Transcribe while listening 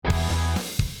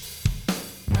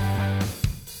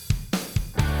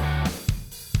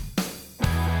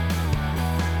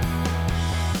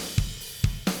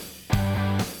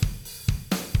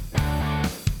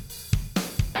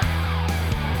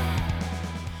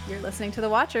You're listening to The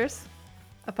Watchers,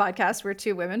 a podcast where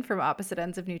two women from opposite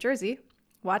ends of New Jersey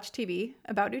watch TV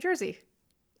about New Jersey.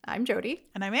 I'm Jody.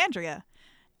 And I'm Andrea.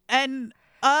 And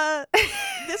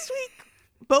this week,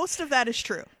 most of that is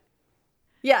true.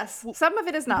 Yes, some of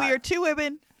it is not. We are two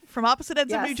women from opposite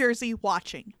ends of New Yes. Jersey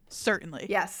watching, certainly.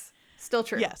 Yes, still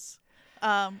true. Yes.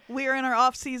 We are in our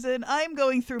off season. I'm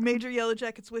going through major Yellow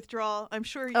Jackets withdrawal. I'm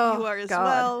sure you are as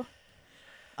God.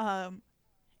 well.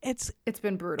 It's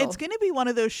been brutal. It's going to be one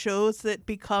of those shows that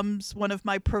becomes one of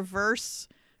my perverse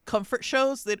comfort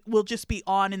shows that will just be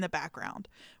on in the background,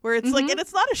 where it's like, and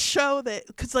it's not a show that,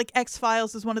 because like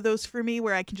X-Files is one of those for me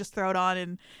where I can just throw it on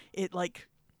and it like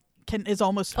is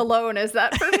almost alone as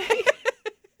that for me.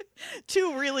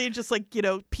 two really just like,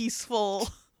 peaceful,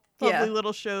 lovely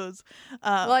little shows.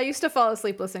 Well, I used to fall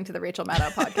asleep listening to the Rachel Maddow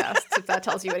podcasts, if that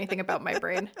tells you anything about my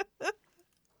brain.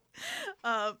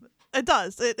 It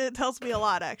does. It tells me a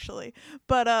lot, actually.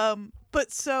 But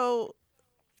so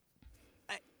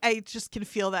I just can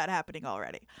feel that happening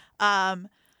already.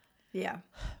 Yeah.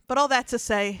 But all that to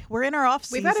say, we're in our off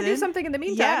season. We've got to do something in the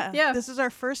meantime. Yeah. This is our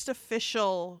first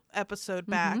official episode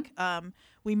back.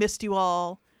 We missed you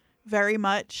all very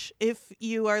much. If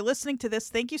you are listening to this,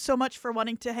 thank you so much for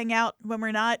wanting to hang out when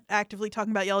we're not actively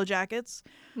talking about Yellow Jackets.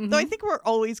 Though I think we're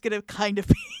always going to kind of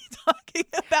be talking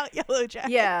about Yellow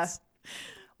Jackets. Yeah.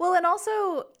 Well, and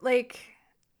also, like,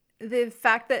 the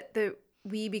fact that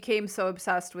we became so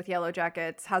obsessed with Yellow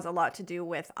Jackets has a lot to do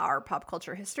with our pop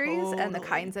culture histories and the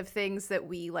kinds of things that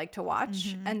we like to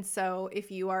watch. And so if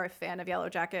you are a fan of Yellow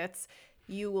Jackets,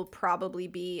 you will probably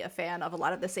be a fan of a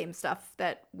lot of the same stuff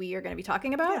that we are going to be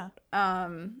talking about. Yeah.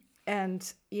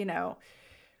 And,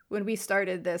 when we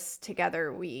started this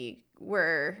together, we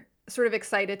were sort of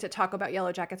excited to talk about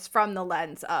Yellow Jackets from the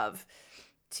lens of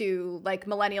like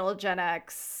millennial Gen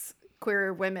X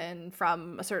queer women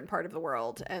from a certain part of the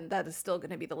world, and that is still going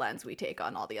to be the lens we take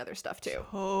on all the other stuff too.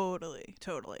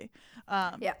 Totally.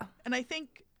 Yeah. And I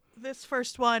think this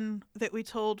first one that we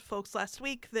told folks last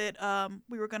week that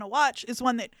we were going to watch is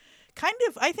one that kind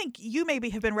of, I think you maybe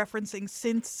have been referencing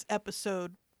since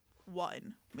episode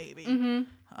 1, maybe.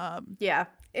 Yeah.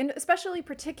 And especially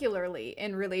particularly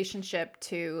in relationship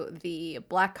to the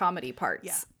Black comedy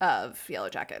parts of Yellow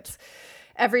Jackets.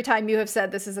 Every time you have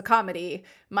said this is a comedy,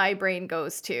 my brain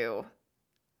goes to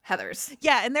Heathers.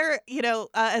 Yeah, and there,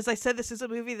 as I said, this is a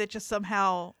movie that just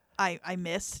somehow I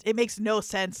missed. It makes no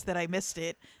sense that I missed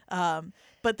it.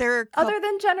 But there are other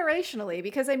than generationally,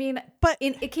 because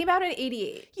it came out in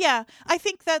 88. Yeah, I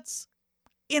think that's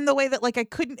in the way that like I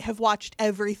couldn't have watched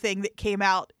everything that came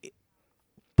out,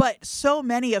 but so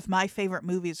many of my favorite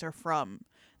movies are from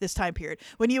this time period.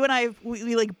 When you and I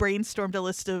we like brainstormed a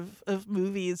list of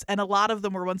movies, and a lot of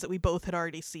them were ones that we both had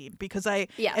already seen, because I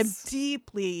am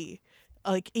deeply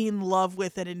like in love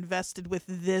with and invested with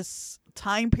this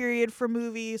time period for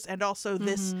movies, and also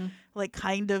this like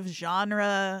kind of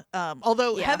genre.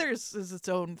 Although Heathers is its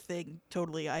own thing,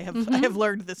 totally. I have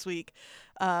learned this week.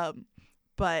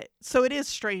 But so it is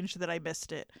strange that I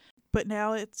missed it. But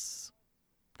now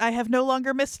I have no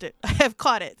longer missed it. I have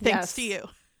caught it thanks to you.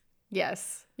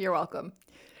 Yes, you're welcome.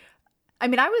 I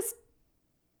mean, I was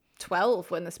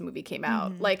 12 when this movie came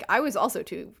out. Like, I was also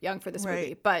too young for this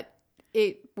movie, but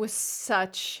it was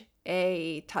such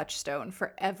a touchstone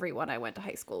for everyone I went to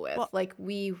high school with. Well, like,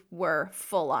 we were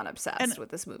full on obsessed with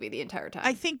this movie the entire time.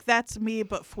 I think that's me,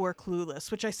 but for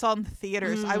Clueless, which I saw in the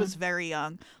theaters. I was very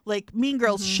young. Like, Mean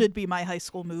Girls should be my high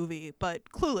school movie, but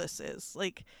Clueless is.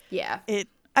 Like,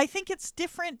 I think it's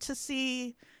different to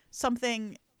see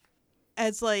something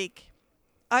as like,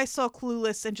 I saw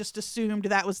Clueless and just assumed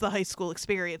that was the high school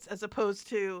experience, as opposed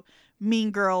to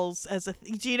Mean Girls as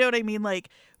do you know what I mean? Like,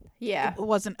 it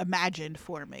wasn't imagined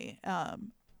for me. I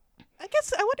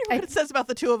guess I wonder what it says about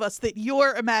the two of us that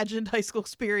your imagined high school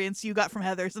experience you got from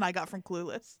Heathers and I got from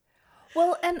Clueless.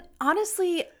 Well, and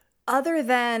honestly, other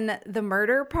than the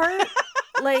murder part,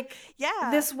 like,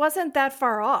 this wasn't that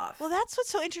far off. Well, that's what's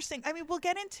so interesting. I mean,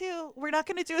 we're not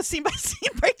going to do a scene by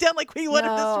scene breakdown like we would if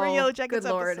this were a Yellow Jackets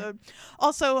episode.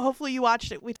 Also, hopefully you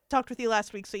watched it. We talked with you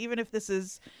last week, so even if this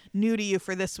is new to you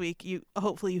for this week,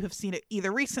 hopefully you have seen it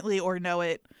either recently or know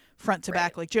it front to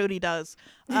back like Jody does.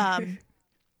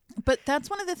 But that's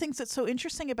one of the things that's so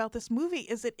interesting about this movie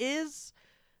is it is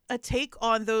a take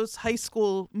on those high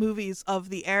school movies of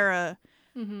the era.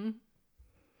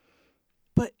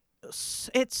 But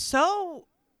it's so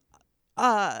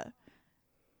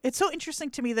interesting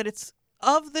to me that it's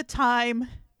of the time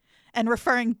and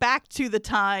referring back to the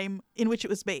time in which it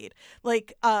was made.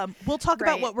 Like, we'll talk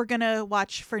about what we're gonna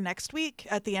watch for next week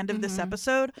at the end of this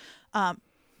episode,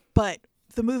 but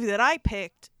the movie that I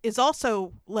picked is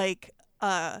also like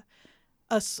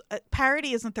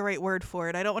parody isn't the right word for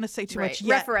it. I don't want to say too much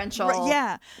yet. Referential.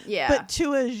 Yeah. Yeah. But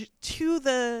to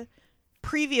the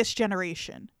previous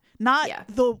generation, not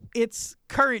its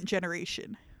current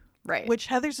generation. Right. Which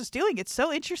Heathers is doing. It's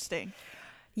so interesting.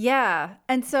 Yeah.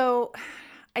 And so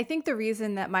I think the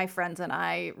reason that my friends and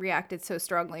I reacted so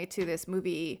strongly to this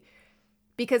movie,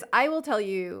 because I will tell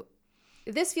you,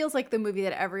 this feels like the movie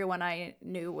that everyone I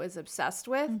knew was obsessed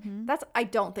with. Mm-hmm. I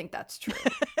don't think that's true.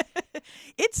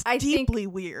 It's deeply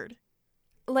weird.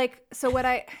 Like, so what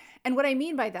I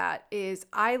mean by that is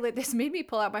this made me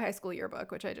pull out my high school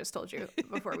yearbook, which I just told you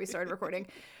before we started recording,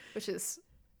 which is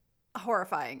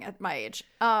horrifying at my age.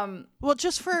 Well,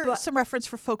 just for some reference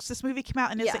for folks, this movie came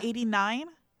out in 89?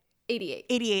 88.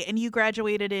 88, and you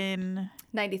graduated in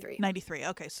 93. 93.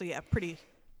 Okay, so yeah, pretty.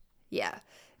 Yeah.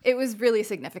 It was really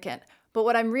significant. But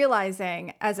what I'm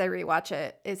realizing as I rewatch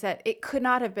it is that it could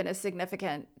not have been as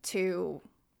significant to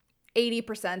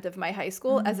 80% of my high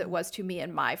school as it was to me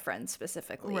and my friends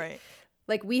specifically. Right.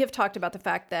 Like, we have talked about the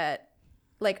fact that,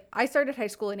 like, I started high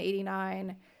school in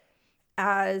 89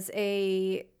 as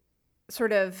a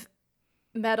sort of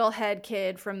metalhead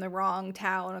kid from the wrong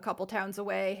town, a couple towns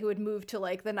away, who had moved to,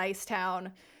 like, the nice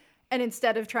town. And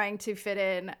instead of trying to fit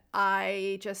in,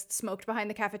 I just smoked behind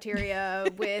the cafeteria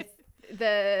with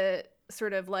the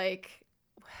sort of, like,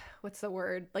 what's the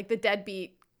word? Like, the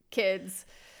deadbeat kids.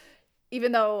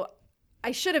 Even though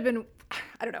I should have been,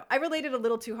 I don't know. I related a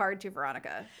little too hard to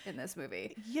Veronica in this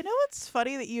movie. You know what's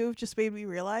funny that you've just made me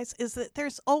realize is that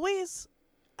there's always,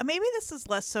 maybe this is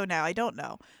less so now, I don't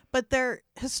know, but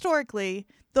historically,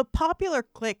 the popular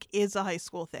clique is a high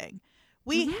school thing.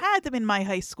 We had them in my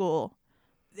high school.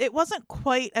 It wasn't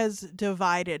quite as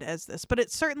divided as this, but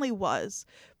it certainly was.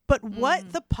 But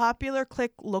what the popular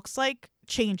clique looks like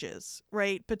changes,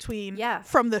 right? From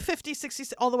the 50s,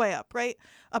 60s, all the way up, right?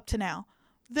 Up to now.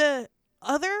 The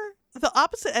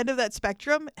opposite end of that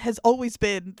spectrum has always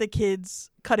been the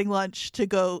kids cutting lunch to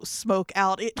go smoke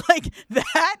out.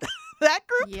 That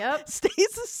group stays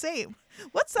the same.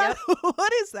 What's that?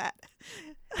 What is that?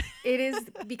 It is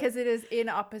because it is in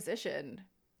opposition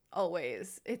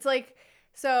always. It's like,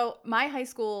 so my high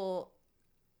school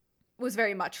was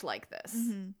very much like this.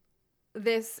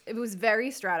 It was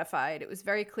very stratified. It was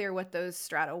very clear what those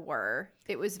strata were.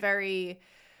 It was very,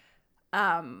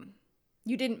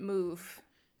 you didn't move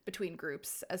between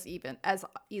groups as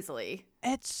easily.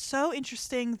 It's so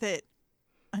interesting that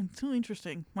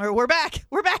We're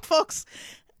back, folks.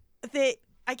 That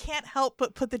I can't help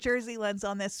but put the Jersey lens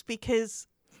on this because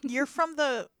you're from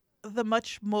the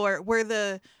we're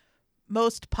the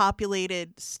most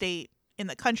populated state in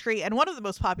the country and one of the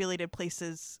most populated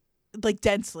places, like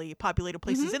densely populated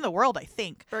places in the world, I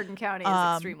think. Bergen County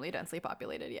is extremely densely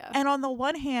populated, yeah. And on the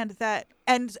one hand, that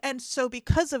and so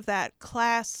because of that,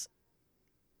 class,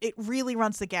 it really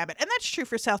runs the gamut. And that's true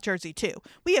for South Jersey too.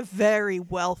 We have very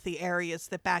wealthy areas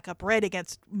that back up right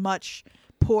against much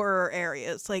poorer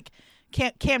areas. Like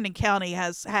Camden County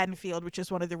has Haddonfield, which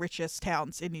is one of the richest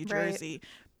towns in New Jersey.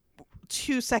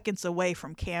 2 seconds away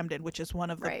from Camden, which is one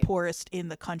of the poorest in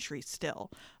the country still.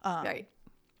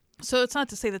 So it's not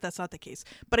to say that that's not the case,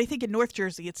 but I think in North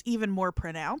Jersey it's even more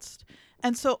pronounced.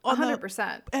 And so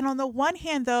 100%. And on the one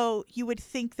hand, though, you would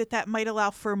think that might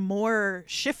allow for more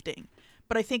shifting,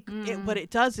 but I think what it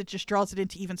does, it just draws it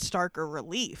into even starker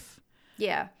relief.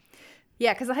 Yeah.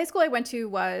 Yeah, because the high school I went to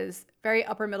was very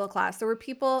upper middle class. There were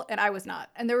people, and I was not.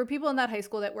 And there were people in that high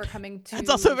school that were coming to... It's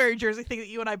also a very Jersey thing that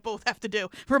you and I both have to do.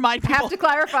 Remind people. I have to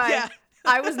clarify. Yeah.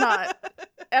 I was not.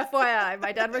 FYI,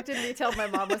 my dad worked in retail. My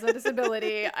mom was on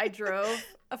disability. I drove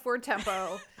a Ford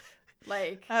Tempo.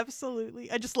 Like,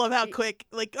 absolutely. I just love how quick,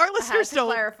 like, our listeners don't...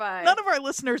 clarify. None of our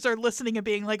listeners are listening and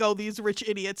being like, oh, these rich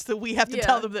idiots, that we have to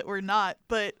tell them that we're not.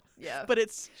 But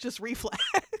it's just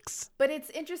reflex. But it's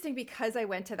interesting because I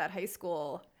went to that high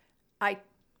school,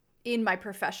 in my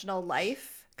professional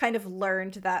life, kind of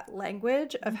learned that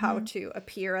language of how to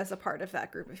appear as a part of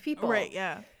that group of people. Right,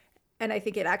 yeah. And I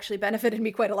think it actually benefited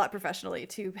me quite a lot professionally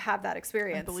to have that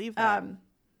experience. I believe that.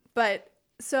 But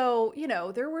so,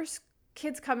 there were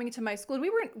kids coming to my school.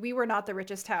 We were not the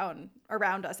richest town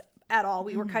around us at all.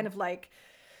 We were kind of like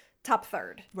top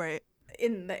third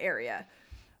in the area.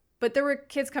 But there were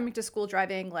kids coming to school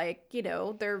driving like,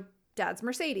 their dad's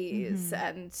Mercedes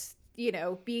and,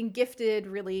 being gifted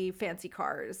really fancy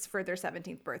cars for their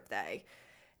 17th birthday.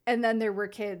 And then there were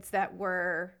kids that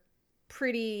were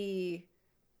pretty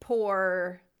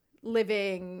poor,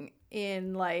 living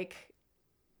in like,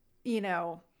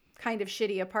 kind of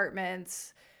shitty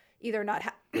apartments, either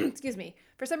not, excuse me,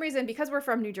 for some reason, because we're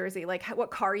from New Jersey, like what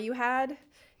car you had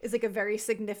is like a very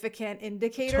significant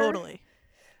indicator. Totally.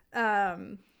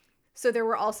 So there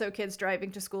were also kids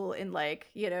driving to school in like,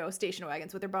 station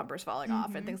wagons with their bumpers falling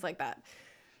off and things like that.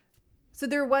 So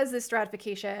there was this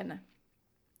stratification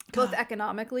both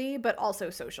economically but also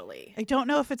socially. I don't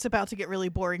know if it's about to get really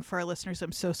boring for our listeners.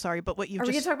 I'm so sorry, but what you've Are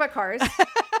we going to talk about cars?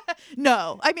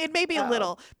 No, I mean maybe a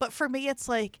little, but for me it's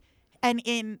like, and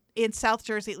in South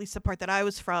Jersey, at least the part that I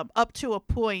was from, up to a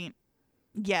point,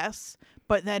 yes,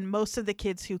 but then most of the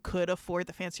kids who could afford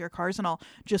the fancier cars and all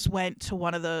just went to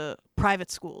one of the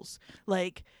private schools.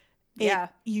 Like,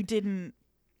 you didn't,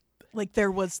 like,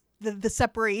 there was the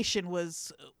separation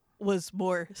was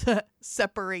more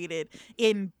separated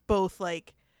in both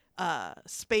like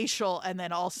spatial and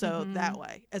then also that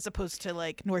way, as opposed to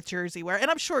like North Jersey, where, and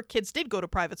I'm sure kids did go to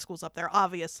private schools up there,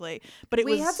 obviously, but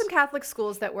we had some Catholic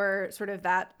schools that were sort of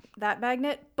that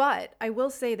magnet. But I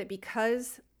will say that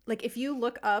because, like, if you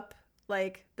look up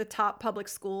like the top public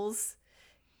schools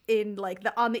in like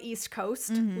on the East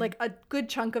Coast, like a good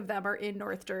chunk of them are in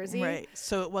North Jersey, right?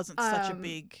 So it wasn't such a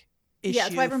big issue. Yeah,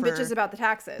 that's why everyone bitches about the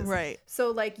taxes, right?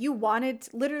 So like, you wanted,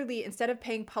 literally, instead of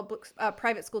paying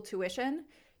private school tuition,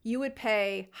 you would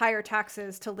pay higher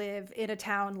taxes to live in a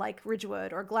town like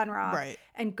Ridgewood or Glen Rock, right,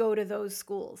 and go to those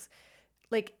schools.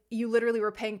 Like, you literally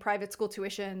were paying private school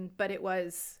tuition, but it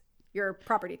was your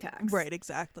property tax. Right,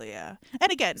 exactly, yeah.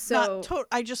 And again, so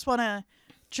I just want to,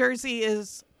 Jersey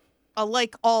is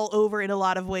alike all over in a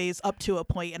lot of ways up to a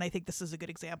point, and I think this is a good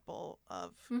example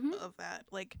of that.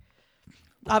 Like,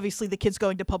 obviously the kids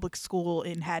going to public school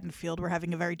in Haddonfield were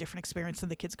having a very different experience than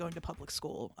the kids going to public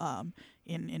school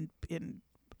in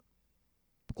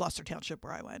Gloucester Township,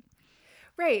 where I went.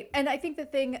 Right. And I think the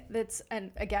thing that's,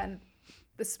 and again,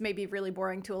 this may be really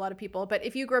boring to a lot of people, but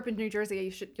if you grew up in New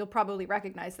Jersey, you'll probably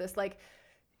recognize this. Like,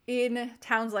 in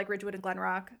towns like Ridgewood and Glen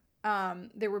Rock,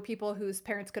 there were people whose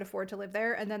parents could afford to live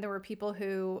there, and then there were people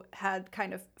who had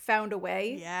kind of found a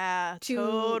way to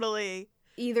totally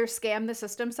either scam the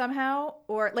system somehow,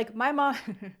 or like my mom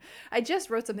I just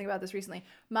wrote something about this recently.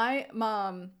 My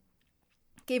mom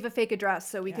gave a fake address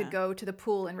so we could go to the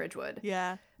pool in Ridgewood.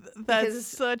 Yeah. That's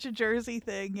such a Jersey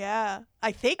thing. Yeah.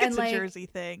 I think it's a Jersey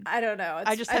thing. I don't know.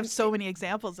 I just have so many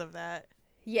examples of that.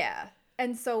 Yeah.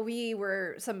 And so we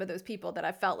were some of those people that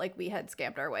I felt like we had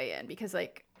scammed our way in, because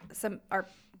like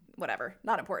whatever,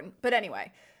 not important. But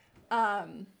anyway,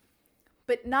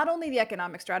 but not only the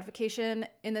economic stratification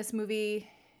in this movie,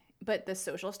 but the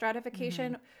social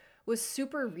stratification was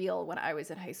super real when I was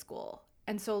in high school.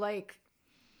 And so like,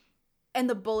 and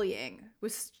the bullying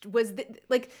was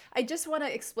like, I just want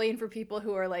to explain for people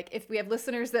who are like, if we have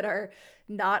listeners that are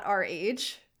not our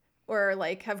age or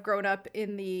like have grown up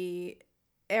in the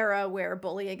era where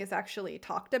bullying is actually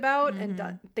talked about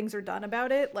and things are done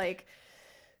about it, like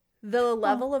the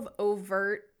level of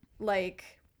overt like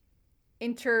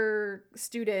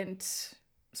inter-student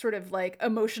sort of like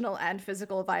emotional and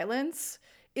physical violence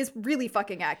is really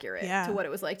fucking accurate to what it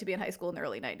was like to be in high school in the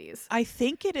early 90s. I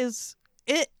think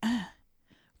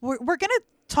we're going to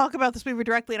talk about this movie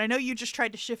directly, and I know you just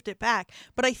tried to shift it back,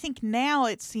 but I think now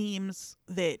it seems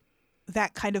that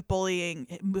kind of bullying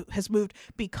has moved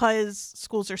because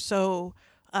schools are so,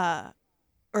 or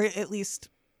at least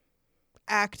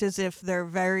act as if they're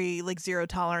very like zero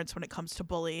tolerance when it comes to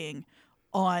bullying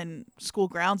on school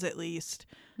grounds, at least,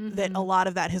 that a lot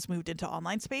of that has moved into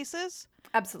online spaces.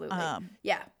 Absolutely.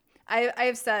 Yeah. I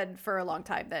have said for a long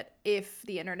time that if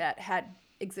the internet had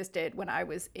existed when I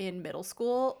was in middle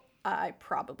school, I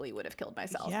probably would have killed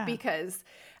myself, because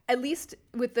at least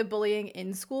with the bullying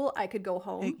in school, I could go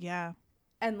home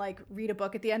and like read a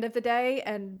book at the end of the day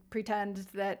and pretend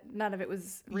that none of it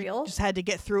was real. You just had to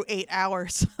get through 8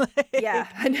 hours. Yeah,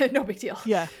 no big deal.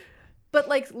 Yeah. But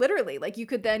like literally, like you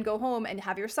could then go home and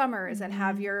have your summers and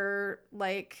have your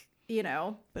like,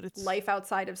 but it's life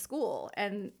outside of school.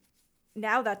 And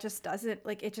now that just doesn't,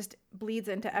 like, it just bleeds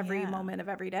into every moment of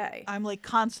every day. I'm like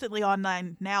constantly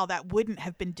online now. That wouldn't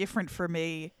have been different for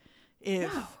me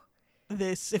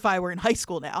if I were in high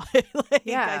school now.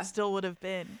 I still would have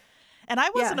been. And I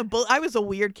wasn't I was a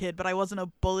weird kid, but I wasn't a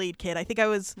bullied kid. I think I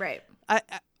was right.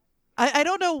 I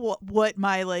don't know what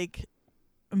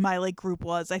my group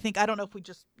was. I don't know if we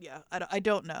just I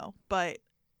don't know, but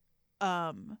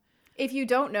if you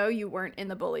don't know, you weren't in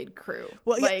the bullied crew.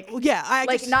 Well,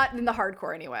 not in the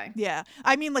hardcore anyway. Yeah.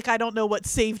 I mean, like, I don't know what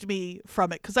saved me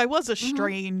from it, because I was a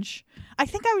strange, I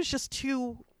think I was just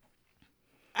too,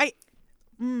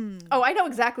 Oh, I know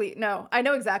exactly. No, I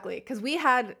know exactly. Because we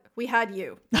had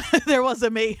you. There was a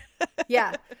me.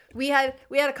 Yeah. We had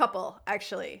a couple,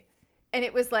 actually. And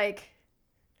it was like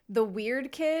the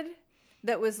weird kid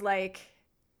that was like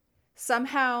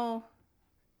somehow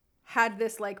had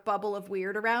this like bubble of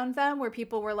weird around them where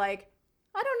people were like,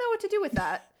 I don't know what to do with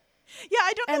that. Yeah,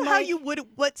 I don't And, know how like- you would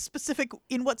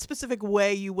in what specific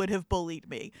way you would have bullied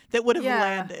me that would have Yeah.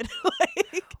 landed.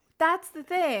 Like, That's the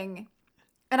thing.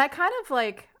 And I kind of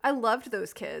like, I loved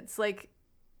those kids. Like,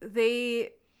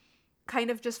 they kind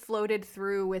of just floated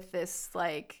through with this,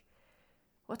 like,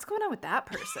 what's going on with that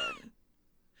person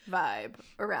vibe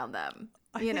around them.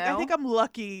 I think I'm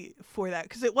lucky for that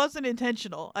because it wasn't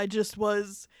intentional. I just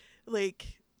was like,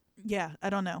 yeah, I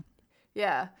don't know.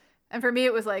 Yeah. And for me,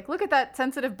 it was like, look at that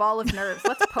sensitive ball of nerves.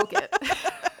 Let's poke it.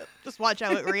 Just watch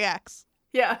how it reacts.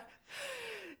 Yeah.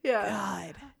 Yeah.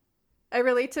 God. I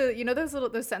relate to,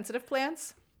 those sensitive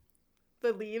plants,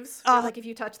 the leaves, where, like if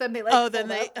you touch them, they like, then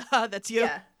fold they, up. that's you.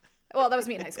 Yeah. Well, that was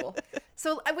me in high school.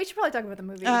 So we should probably talk about the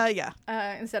movie. Yeah.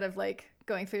 Instead of like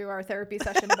going through our therapy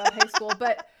session about high school.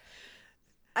 But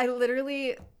I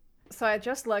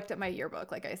just looked at my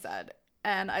yearbook, like I said,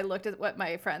 and I looked at what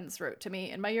my friends wrote to me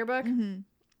in my yearbook. Mm-hmm.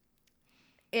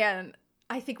 And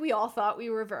I think we all thought we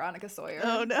were Veronica Sawyer.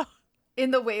 Oh, no.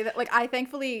 In the way that, like, I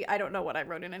don't know what I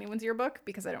wrote in anyone's yearbook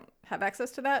because I don't have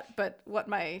access to that. But what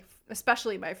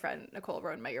especially my friend Nicole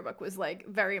wrote in my yearbook was like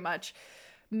very much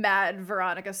mad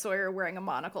Veronica Sawyer wearing a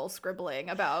monocle, scribbling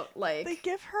about like. They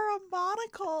give her a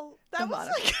monocle. That was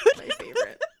monocle like my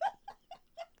favorite.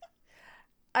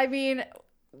 I mean,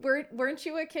 weren't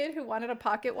you a kid who wanted a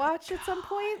pocket watch at some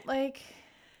point? Like,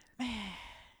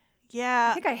 yeah.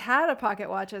 I think I had a pocket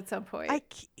watch at some point.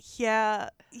 Yeah.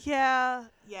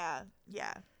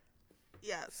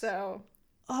 So,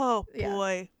 Oh Yeah.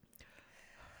 boy.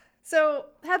 so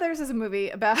Heathers is a movie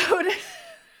about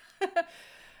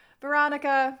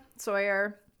Veronica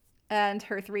Sawyer and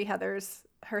her three Heathers,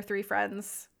 her three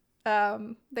friends.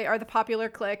 They are the popular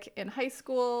clique in high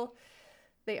school.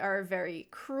 They are very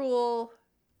cruel,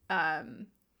 and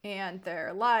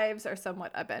their lives are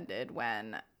somewhat upended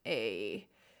when a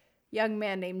young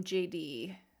man named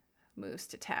JD moves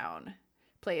to town,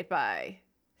 played by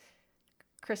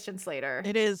Christian Slater.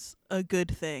 It is a good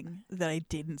thing that I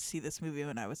didn't see this movie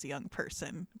when I was a young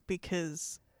person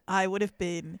because I would have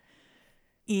been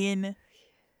in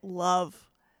love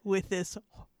with this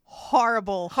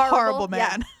horrible Horrible?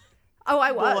 man. Oh,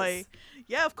 I was. Boy.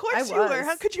 Yeah, of course I you were. was.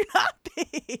 How could you not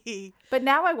be? But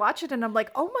now I watch it and I'm like,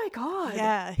 oh my God.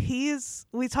 Yeah,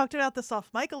 we talked about this off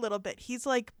mic a little bit. He's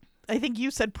like, I think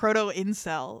you said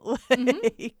proto-incel.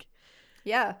 Like,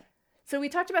 Yeah. So we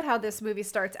talked about how this movie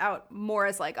starts out more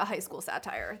as like a high school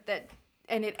satire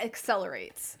and it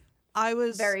accelerates I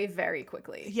was very, very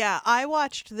quickly. Yeah, I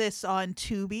watched this on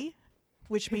Tubi,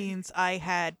 which means I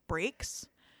had breaks,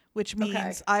 which means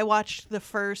Okay. I watched the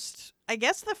first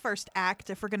act,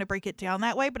 if we're going to break it down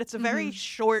that way, but it's a very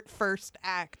short first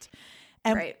act.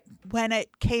 And Right. when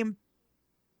it came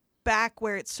back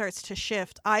where it starts to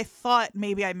shift, I thought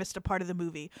maybe I missed a part of the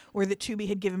movie or that Tubi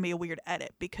had given me a weird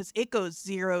edit because it goes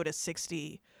 0 to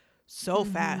 60 so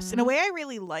fast in a way I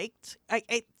really liked.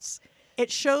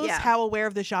 It shows Yeah. how aware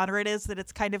of the genre it is, that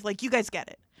it's kind of like, you guys get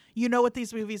it. You know what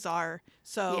these movies are,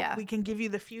 so Yeah. we can give you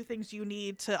the few things you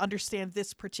need to understand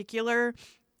this particular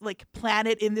like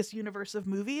planet in this universe of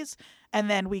movies, and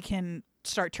then we can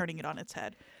start turning it on its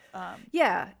head.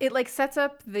 Yeah. It like sets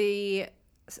up the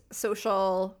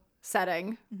social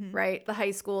setting, right? The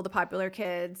high school, the popular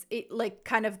kids. It like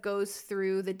kind of goes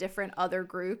through the different other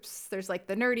groups. There's like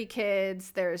the nerdy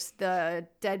kids, there's the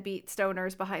deadbeat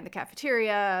stoners behind the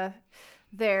cafeteria,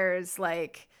 there's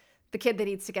like the kid that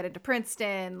needs to get into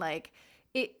Princeton. Like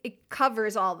it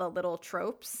covers all the little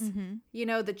tropes,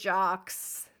 the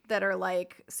jocks that are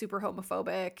like super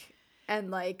homophobic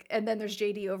and then there's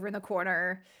JD over in the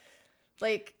corner.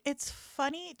 Like, it's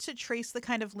funny to trace the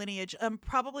kind of lineage. I'm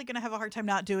probably going to have a hard time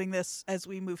not doing this as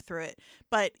we move through it.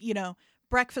 But,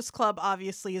 Breakfast Club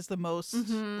obviously is the most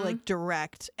like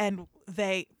direct, and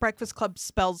Breakfast Club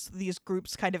spells these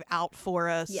groups kind of out for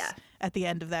us at the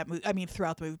end of that movie. I mean,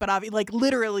 throughout the movie, but like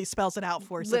literally spells it out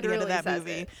for us at the end of that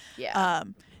movie. It. Yeah.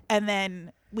 And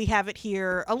then we have it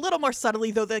here a little more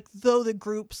subtly, though the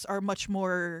groups are much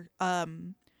more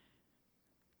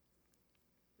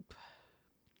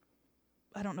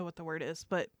I don't know what the word is,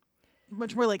 but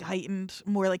much more like heightened,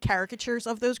 more like caricatures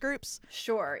of those groups.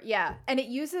 Sure, yeah. And it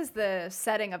uses the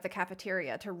setting of the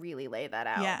cafeteria to really lay that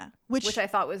out. Yeah. Which I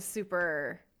thought was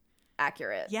super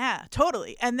accurate. Yeah,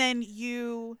 totally. And then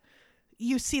you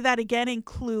see that again in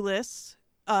Clueless.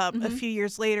 A few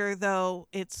years later, though,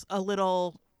 it's a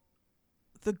little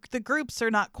the groups are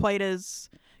not quite as,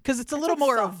 because it's a little like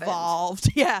more softened.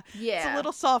 evolved. Yeah. Yeah. It's a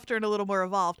little softer and a little more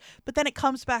evolved. But then it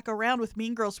comes back around with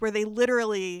Mean Girls, where they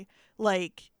literally,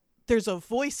 like, there's a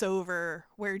voiceover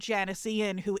where Janice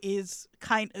Ian, who is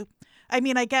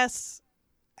I guess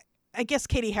I guess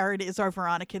Katie Heron is our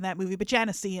Veronica in that movie, but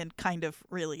Janice Ian kind of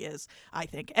really is, I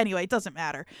think. Anyway, it doesn't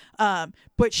matter.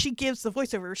 But she gives the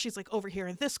voiceover. She's like, over here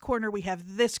in this corner, we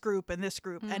have this group and this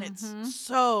group. And it's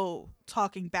so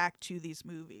talking back to these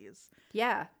movies.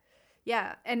 Yeah.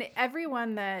 Yeah. And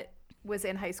everyone that was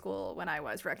in high school when I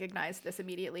was recognized this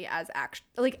immediately as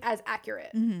as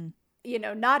accurate. You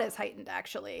know, not as heightened,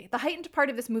 actually. The heightened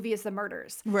part of this movie is the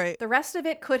murders. Right. The rest of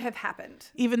it could have happened.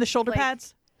 Even the shoulder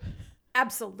pads?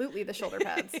 Absolutely the shoulder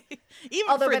pads. Even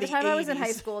Although for by the time 80s. I was in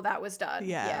high school, that was done.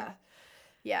 Yeah.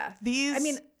 Yeah.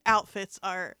 These outfits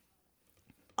are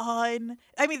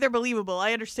they're believable.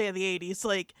 I understand the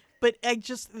 80s, but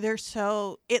they're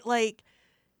so,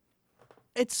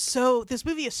 this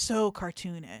movie is so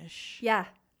cartoonish. Yeah.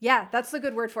 Yeah, that's the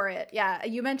good word for it. Yeah,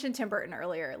 you mentioned Tim Burton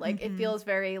earlier. It feels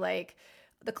very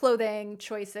the clothing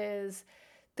choices,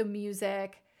 the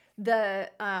music, the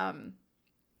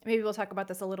maybe we'll talk about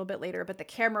this a little bit later, but the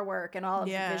camera work and all of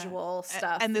the visual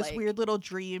stuff. And this weird little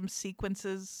dream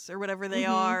sequences or whatever they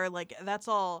are, that's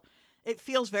all. It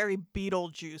feels very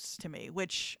Beetlejuice to me,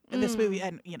 which in this movie,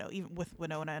 and even with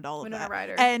Winona and all of that.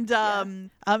 Ryder. And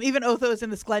even Otho's in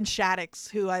this, Glenn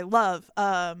Shaddix, who I love.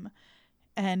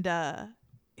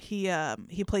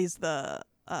 He plays the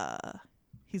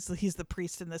he's the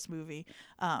priest in this movie.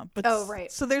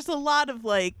 Right. So there's a lot of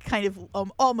kind of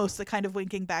almost a kind of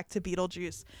winking back to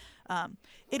Beetlejuice.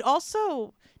 It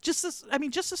also just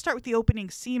to start with the opening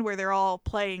scene where they're all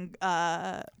playing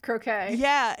croquet.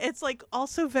 Yeah, it's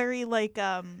also very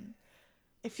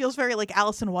it feels very like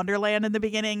Alice in Wonderland in the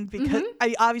beginning because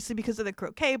obviously because of the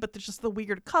croquet, but there's just the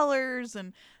weird colors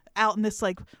and out in this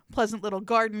pleasant little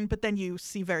garden, but then you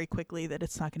see very quickly that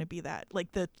it's not going to be that.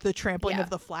 The trampling of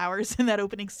the flowers in that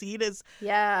opening scene is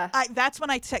that's when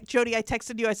Jody, I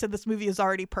texted you, I said this movie is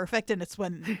already perfect, and it's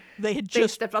when they had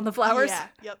just stepped on the flowers.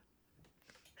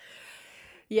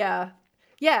 Yeah,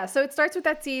 so it starts with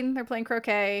that scene, they're playing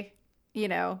croquet,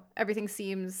 everything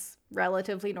seems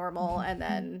relatively normal, and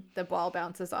then the ball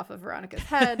bounces off of Veronica's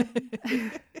head.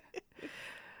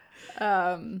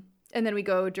 And then we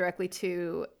go directly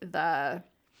to the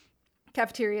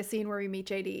cafeteria scene where we meet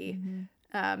JD,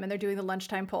 and they're doing the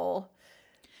lunchtime poll.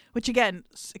 Which, again,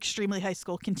 extremely high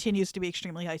school, continues to be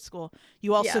extremely high school.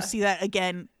 You also see that,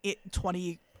 again,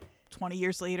 20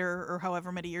 years later, or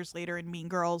however many years later, in Mean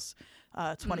Girls,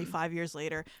 25 years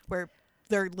later, where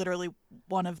they're literally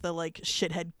one of the,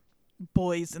 shithead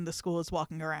boys in the school is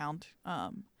walking around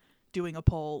doing a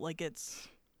poll.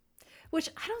 Which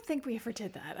I don't think we ever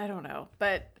did that. I don't know.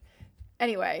 But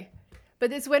anyway,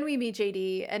 but it's when we meet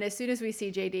JD, and as soon as we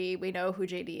see JD, we know who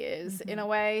JD is in a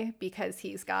way, because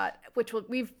he's got, which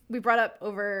we brought up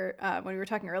over when we were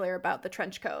talking earlier about the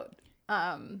trench coat,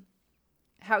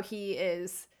 how he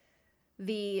is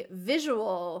the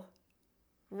visual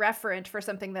referent for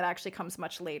something that actually comes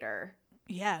much later.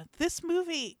 Yeah, this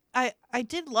movie, I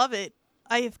did love it.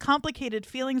 I have complicated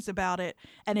feelings about it,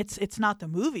 and it's not the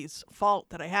movie's fault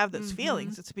that I have those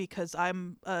feelings. It's because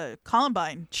I'm a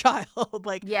Columbine child.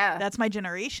 That's my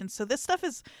generation. So this stuff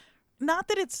is not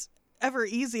that it's ever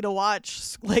easy to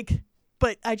watch,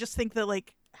 but I just think that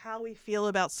how we feel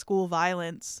about school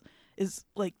violence is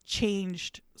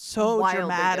changed so wildly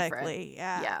dramatically.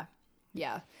 Different.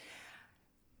 Yeah.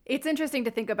 It's interesting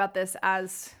to think about this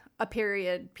as a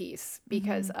period piece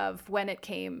because of when it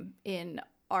came in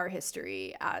our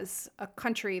history as a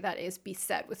country that is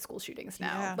beset with school shootings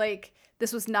now.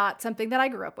 This was not something that I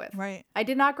grew up with. Right. I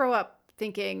did not grow up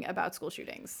thinking about school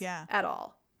shootings at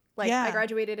all. I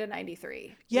graduated in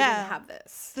 93. Yeah. We didn't have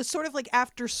this. The sort of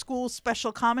after school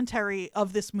special commentary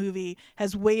of this movie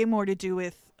has way more to do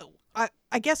with,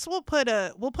 I guess we'll put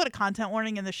a content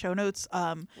warning in the show notes,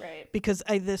 right? Because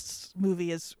this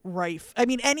movie is rife. I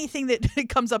mean, anything that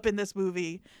comes up in this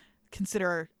movie,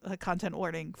 consider a content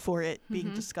warning for it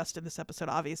being discussed in this episode,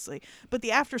 obviously. But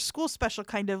the after school special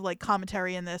kind of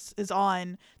commentary in this is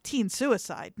on teen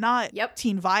suicide, not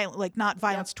teen violence, not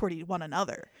violence toward one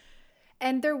another.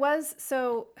 And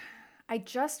I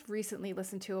just recently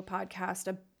listened to a podcast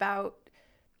about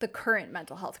the current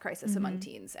mental health crisis among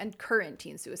teens and current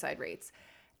teen suicide rates.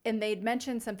 And they'd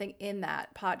mentioned something in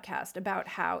that podcast about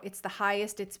how it's the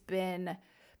highest it's been,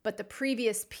 but the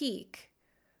previous peak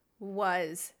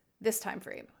was this time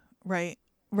frame. Right.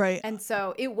 And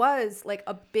so it was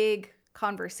a big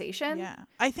conversation. Yeah.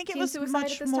 I think it was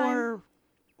much more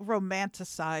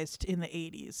romanticized in the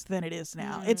 80s than it is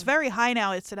now. It's very high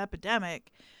now. It's an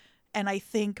epidemic. And I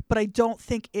don't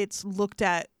think it's looked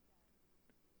at,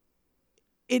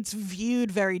 it's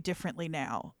viewed very differently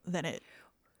now than it.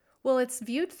 Well, it's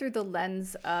viewed through the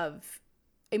lens of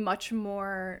a much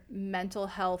more mental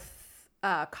health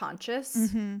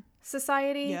conscious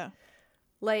society. Yeah.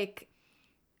 Like,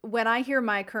 when I hear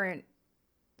my current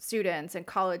students and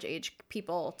college age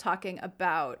people talking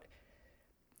about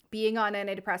being on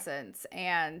antidepressants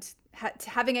and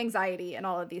having anxiety and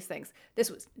all of these things,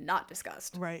 this was not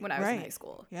discussed when I was in high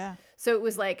school. Yeah. So it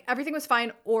was like everything was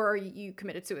fine or you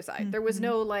committed suicide. There was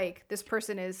no like, this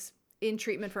person is in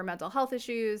treatment for mental health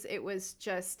issues. It was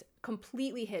just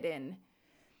completely hidden.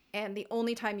 And the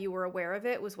only time you were aware of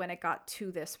it was when it got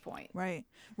to this point. Right.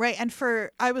 Right. And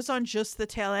I was on just the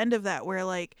tail end of that where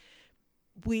like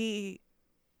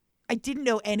I didn't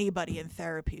know anybody in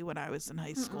therapy when I was in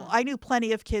high school. I knew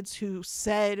plenty of kids who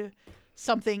said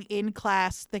something in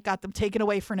class that got them taken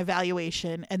away for an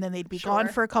evaluation, and then they'd be gone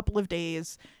for a couple of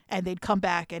days and they'd come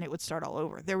back and it would start all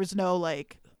over. There was no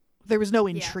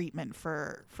in treatment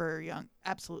for young.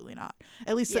 Absolutely not.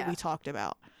 At least that we talked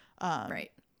about. Right.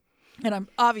 And I'm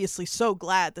obviously so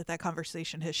glad that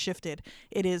conversation has shifted.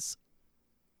 It is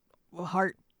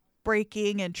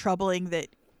heartbreaking and troubling that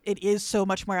it is so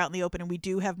much more out in the open and we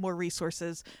do have more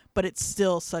resources, but it's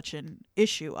still such an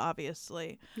issue,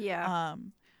 obviously. Yeah.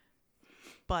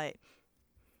 But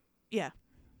yeah.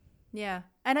 Yeah.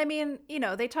 And I mean,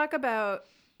 they talk about,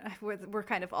 we're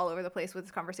kind of all over the place with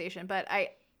this conversation, but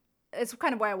it's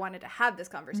kind of why I wanted to have this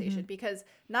conversation, because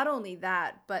not only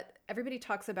that, but everybody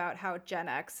talks about how Gen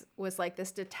X was like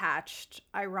this detached,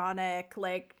 ironic,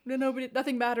 like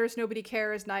nothing matters, nobody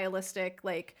cares, nihilistic,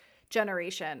 like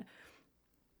generation.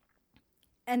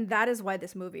 And that is why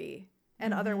this movie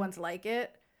and other ones like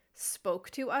it spoke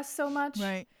to us so much.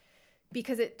 Right.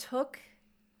 Because it took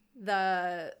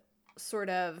the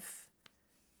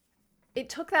it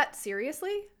took that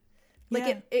seriously.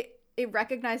 Like it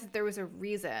recognized that there was a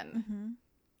reason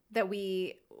that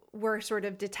we were sort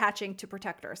of detaching to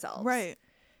protect ourselves. Right.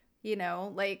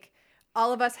 Like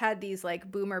all of us had these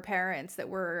like boomer parents that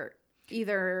were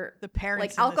either the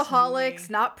parents like alcoholics,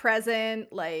 not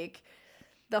present, like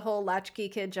the whole latchkey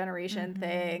kid generation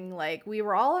thing. Like we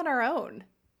were all on our own.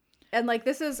 And like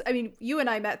this is, I mean, you and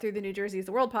I met through the New Jersey is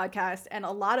the World podcast, and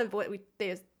a lot of what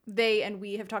they and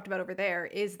we have talked about over there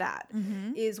is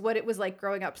what it was like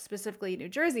growing up specifically in New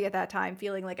Jersey at that time,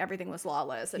 feeling like everything was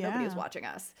lawless and nobody was watching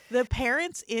us. The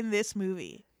parents in this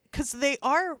movie, because they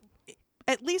are,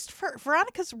 at least for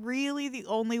Veronica's really the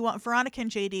only one. Veronica and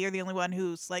JD are the only one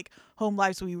whose like home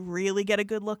lives we really get a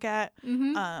good look at.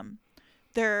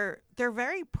 They're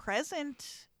very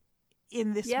present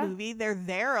in this movie. They're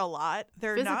there a lot.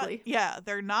 They're physically.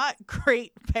 They're not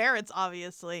great parents,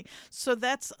 obviously. So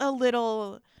that's a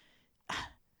little.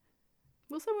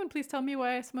 Will someone please tell me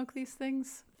why I smoke these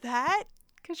things? That?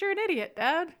 Because you're an idiot,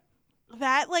 Dad.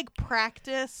 That like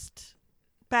practiced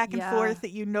back and forth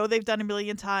that they've done a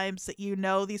million times, that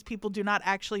these people do not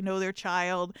actually know their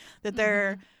child, that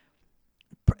they're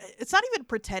it's not even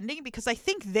pretending, because I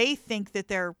think they think that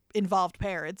they're involved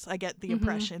parents. I get the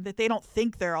impression that they don't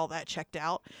think they're all that checked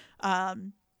out.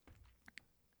 And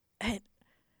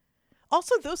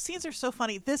also those scenes are so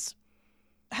funny. This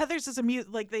Heathers is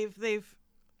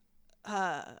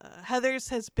Heathers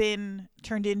has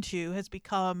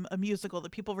become a musical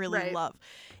that people really love.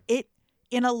 It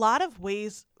in a lot of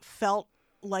ways felt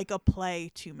like a play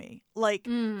to me, like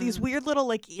these weird little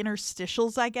like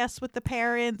interstitials, I guess, with the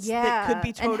parents that could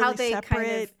be totally and how they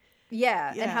separate.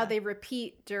 And how they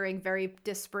repeat during very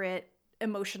disparate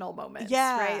emotional moments.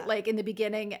 Right. Like in the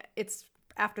beginning, it's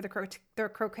after the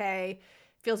croquet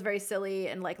feels very silly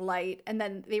and like light, and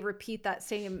then they repeat that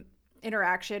same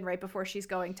interaction right before she's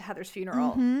going to Heather's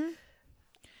funeral.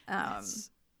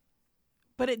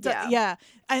 But it does,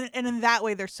 and in that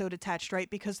way they're so detached, right?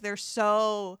 Because they're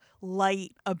so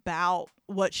light about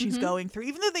what she's going through,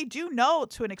 even though they do know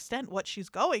to an extent what she's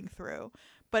going through.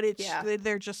 But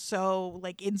they're just so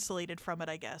like insulated from it,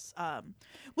 I guess.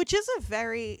 Which is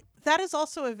that is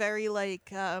also a very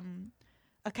like a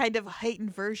kind of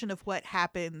heightened version of what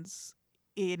happens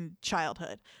in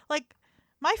childhood. Like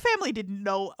my family didn't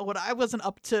know what I wasn't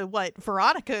up to, what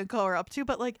Veronica and co are up to,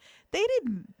 but like they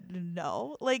didn't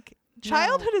know. Like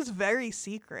childhood is very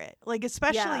secret, like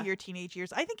especially your teenage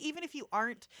years. I think even if you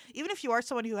are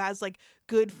someone who has like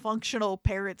good functional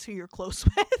parents who you're close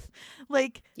with,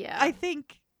 like I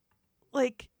think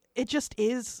like it just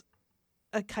is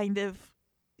a kind of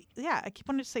I keep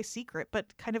wanting to say secret,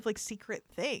 but kind of like secret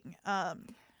thing.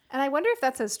 And I wonder if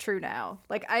that's as true now.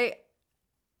 Like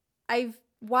I've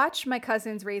watched my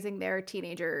cousins raising their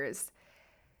teenagers,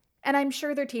 and I'm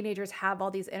sure their teenagers have all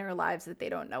these inner lives that they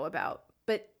don't know about,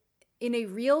 but in a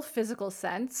real physical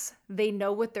sense, they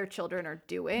know what their children are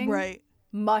doing. Right.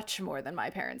 Much more than my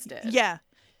parents did. Yeah.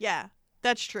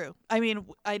 That's true. I mean,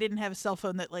 I didn't have a cell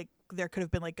phone that like there could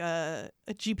have been like a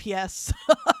GPS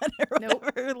on it or Nope.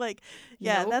 whatever. Like,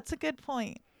 yeah, Nope. that's a good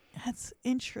point. That's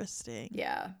interesting.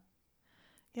 Yeah.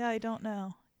 Yeah, I don't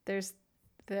know. There's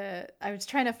I was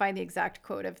trying to find the exact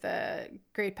quote of the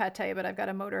great pate, but I've got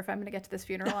a motor if I'm going to get to this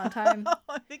funeral on time.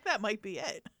 I think that might be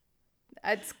it.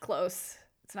 It's close.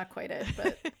 It's not quite it,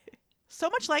 but So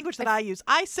much language that I use.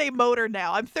 I say motor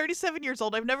now. I'm 37 years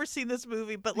old. I've never seen this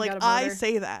movie, but You like got a I motor.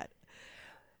 say that.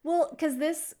 well, because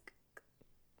this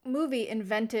movie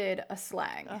invented a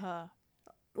slang. Uh-huh.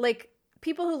 Like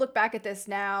people who look back at this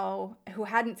now who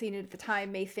hadn't seen it at the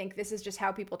time may think this is just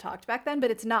how people talked back then,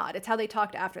 but it's not. It's how they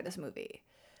talked after this movie.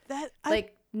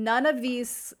 Like none of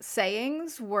these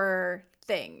sayings were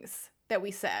things that we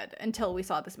said until we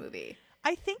saw this movie.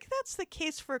 I think that's the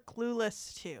case for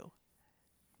Clueless too.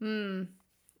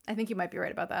 I think you might be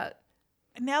right about that.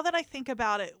 Now that I think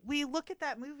about it, we look at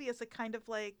that movie as a kind of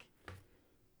like,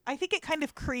 I think it kind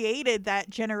of created that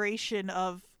generation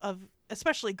of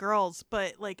especially girls,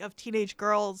 but like of teenage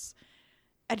girls.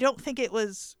 I don't think it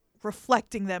was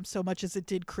reflecting them so much as it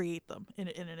did create them in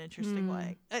an interesting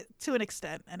way, to an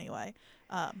extent anyway.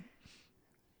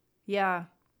 Yeah.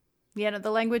 Yeah, no,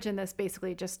 the language in this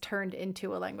basically just turned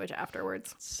into a language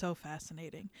afterwards. So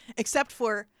fascinating. Except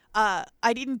for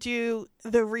I didn't do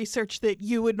the research that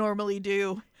you would normally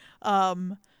do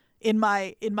in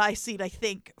my seat, I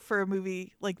think, for a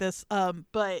movie like this.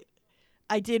 But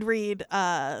I did read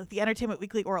the Entertainment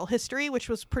Weekly Oral History, which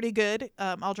was pretty good.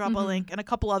 I'll drop a link, and a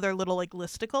couple other little like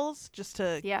listicles just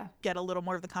to get a little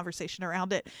more of the conversation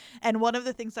around it. And one of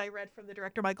the things I read from the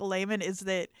director Michael Lehman is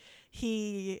that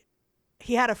he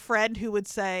had a friend who would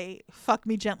say, "Fuck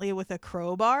me gently with a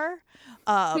crowbar."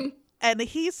 And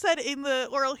he said in the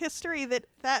oral history that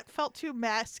felt too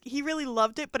he really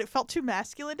loved it, but it felt too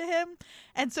masculine to him.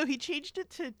 And so he changed it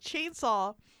to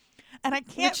chainsaw. And I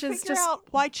can't figure out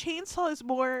why chainsaw is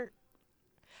more.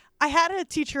 I had a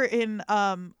teacher in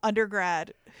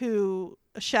undergrad who,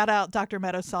 shout out Dr.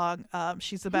 Meadowsong,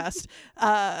 she's the best,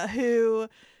 who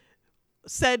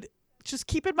said, just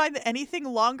keep in mind that anything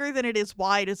longer than it is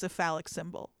wide is a phallic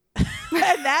symbol.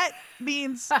 And that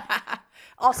means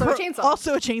also a chainsaw.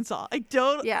 Also a chainsaw. I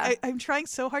don't. Yeah. I'm trying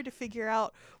so hard to figure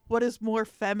out what is more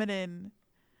feminine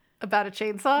about a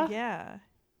chainsaw. Yeah.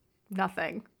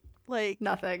 Nothing. Like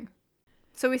nothing.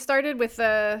 So we started with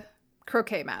the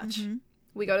croquet match.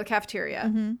 We go to the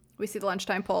cafeteria. We see the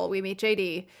lunchtime poll. We meet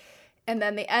JD, and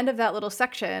then the end of that little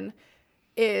section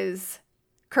is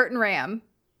Kurt and Ram.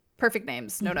 Perfect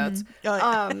names, no notes. Oh,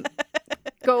 yeah.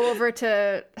 Go over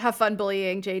to have fun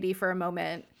bullying JD for a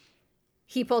moment.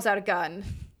 He pulls out a gun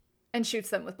and shoots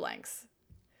them with blanks.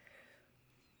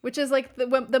 Which is like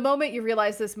the moment you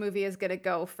realize this movie is going to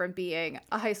go from being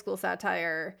a high school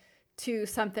satire to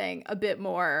something a bit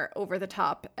more over the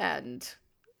top and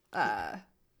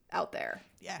out there.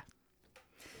 Yeah.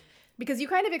 Because you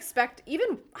kind of expect,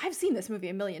 even I've seen this movie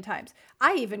a million times.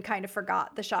 I even kind of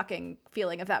forgot the shocking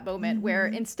feeling of that moment where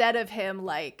instead of him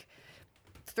like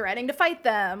threatening to fight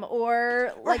them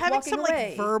or like having walking some away,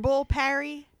 like verbal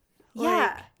parry.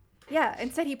 Yeah.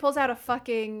 Instead he pulls out a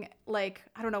fucking like,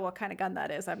 I don't know what kind of gun that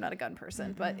is. I'm not a gun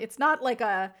person, but it's not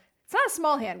a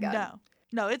small handgun.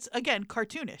 No, it's again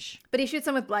cartoonish. But he shoots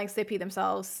them with blanks. They pee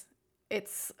themselves.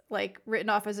 It's like written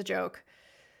off as a joke.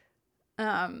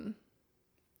 And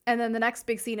then the next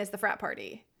big scene is the frat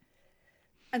party.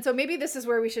 And so maybe this is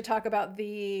where we should talk about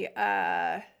the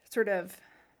sort of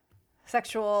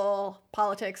sexual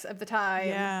politics of the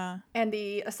time and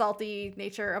the assaulty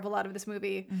nature of a lot of this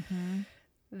movie.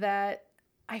 That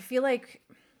I feel like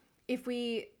if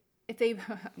they,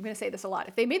 I'm going to say this a lot,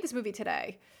 if they made this movie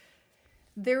today,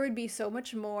 there would be so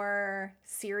much more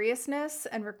seriousness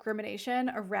and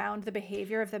recrimination around the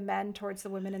behavior of the men towards the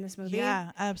women in this movie.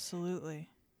 Yeah, absolutely.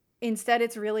 Instead,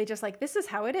 it's really just like, this is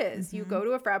how it is. You go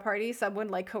to a frat party, someone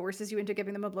like coerces you into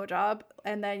giving them a blowjob,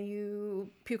 and then you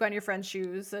puke on your friend's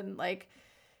shoes, and like,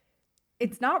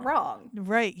 it's not wrong.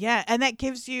 Right, yeah. And that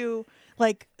gives you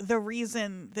like the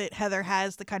reason that Heather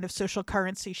has the kind of social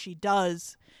currency she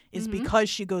does is because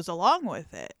she goes along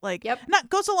with it. Like, not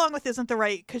goes along with isn't the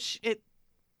right, because it,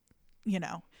 you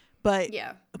know, but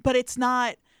it's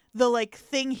not, the like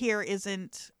thing here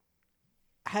isn't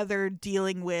Heather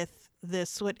dealing with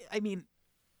this, what I mean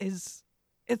is,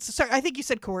 it's, sorry, I think you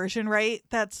said coercion, right?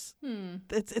 That's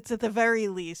it's at the very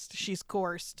least she's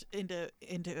coerced into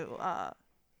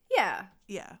yeah.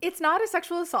 It's not a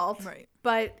sexual assault, right?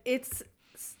 But it's,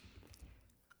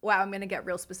 wow, I'm gonna get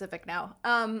real specific now.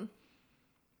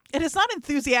 It is not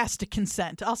enthusiastic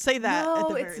consent. I'll say that. No, at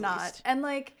the very it's not. least. And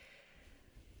like,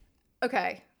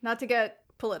 okay, not to get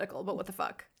political, but what the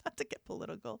fuck? Not to get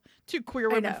political. Two queer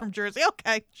women from Jersey.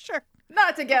 Okay, sure.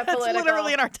 Not to get political. That's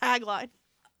literally in our tagline.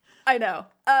 I know.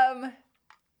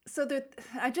 So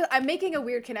I'm making a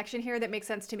weird connection here that makes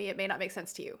sense to me. It may not make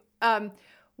sense to you.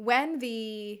 When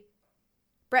the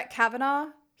Brett Kavanaugh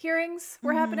hearings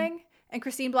were happening, and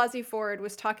Christine Blasey Ford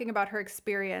was talking about her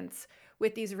experience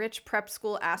with these rich prep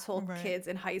school asshole kids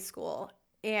in high school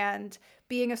and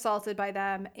being assaulted by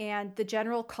them, and the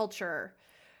general culture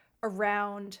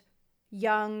around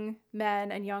young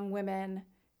men and young women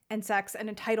and sex and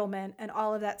entitlement and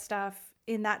all of that stuff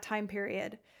in that time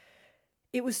period.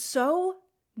 It was so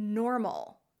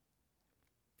normal.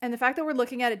 And the fact that we're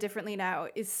looking at it differently now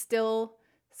is still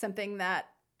something that,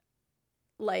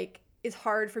 like, is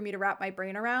hard for me to wrap my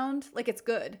brain around. Like, it's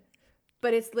good,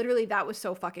 but it's literally, that was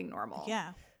so fucking normal.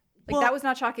 Yeah. Like, that was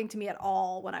not shocking to me at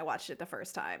all when I watched it the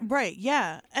first time. Right,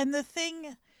 yeah. And the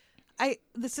thing,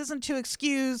 this isn't to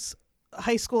excuse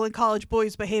high school and college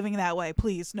boys behaving that way.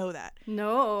 Please know that.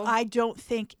 No. I don't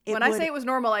think when I say it was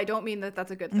normal, I don't mean that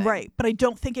that's a good thing. Right. But I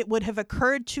don't think it would have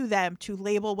occurred to them to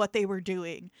label what they were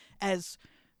doing as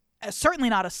certainly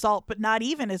not assault, but not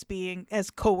even as being as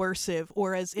coercive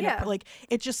or as like,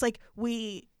 it's just like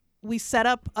we set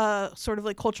up a sort of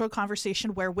like cultural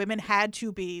conversation where women had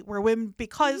to be,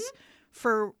 because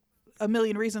for a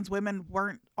million reasons women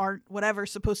aren't whatever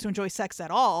supposed to enjoy sex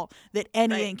at all, that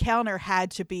any encounter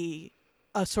had to be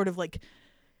a sort of like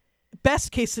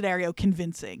best case scenario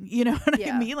convincing, you know what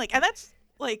I mean? Like, and that's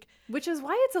like, which is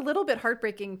why it's a little bit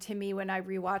heartbreaking to me when I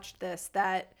rewatched this,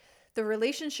 that the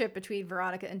relationship between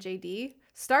Veronica and JD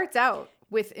starts out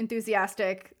with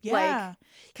enthusiastic like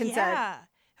consent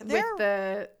with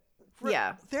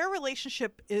their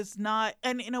relationship is not,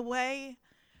 and in a way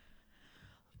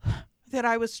that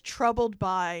I was troubled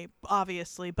by,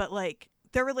 obviously, but like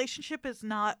their relationship is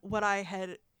not what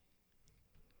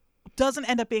doesn't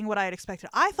end up being what I had expected.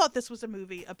 I thought this was a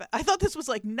movie I thought this was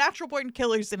like natural born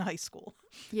killers in high school.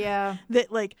 Yeah.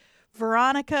 That like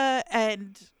Veronica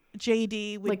and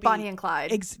JD would like be Bonnie and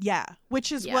Clyde.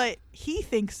 Which is what he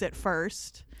thinks at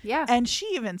first. Yeah. And she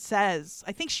even says,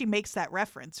 I think she makes that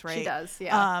reference, right? She does,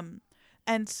 yeah.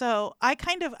 And so I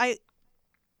kind of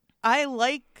I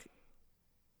like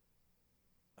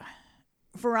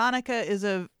Veronica is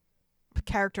a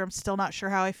character I'm still not sure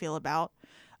how I feel about.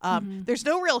 There's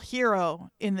no real hero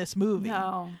in this movie.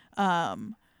 No.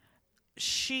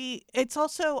 It's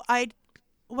also,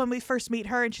 when we first meet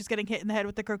her and she's getting hit in the head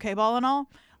with the croquet ball and all,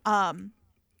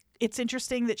 it's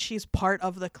interesting that she's part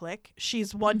of the clique.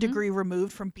 She's one degree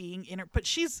removed from being in her, but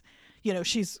she's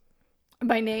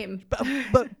by name.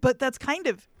 But that's kind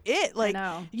of it. Like,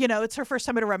 it's her first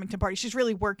time at a Remington party. She's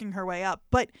really working her way up,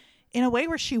 but in a way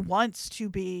where she wants to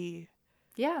be.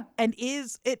 Yeah. And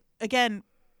is it, again,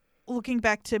 looking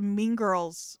back to Mean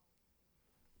Girls,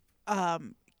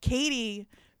 Katie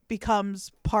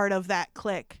becomes part of that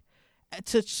clique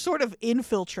to sort of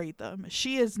infiltrate them.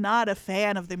 She is not a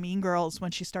fan of the Mean Girls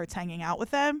when she starts hanging out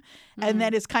with them, and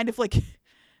then is kind of like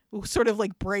sort of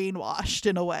like brainwashed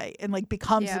in a way, and like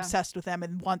becomes obsessed with them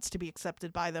and wants to be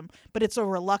accepted by them, but it's a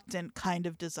reluctant kind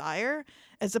of desire,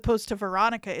 as opposed to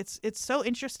Veronica. It's so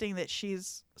interesting that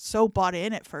she's so bought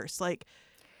in at first. Like,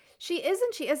 she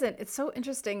isn't. It's so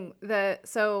interesting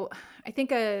so I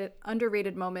think a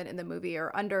underrated moment in the movie,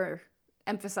 or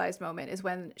underemphasized moment, is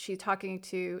when she's talking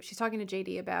to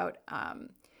JD about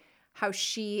how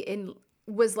she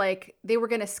was like, they were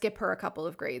going to skip her a couple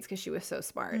of grades because she was so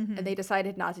smart, and they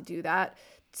decided not to do that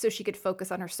so she could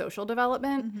focus on her social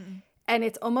development. And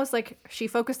it's almost like she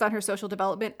focused on her social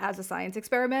development as a science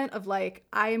experiment of like,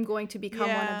 I am going to become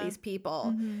one of these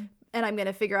people, and I'm going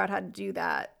to figure out how to do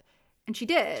that. And she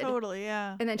did. Totally,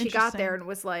 yeah. And then she got there and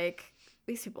was like,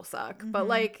 these people suck. But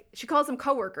like, she calls them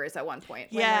coworkers at one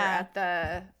point when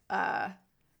they're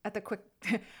at the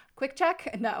quick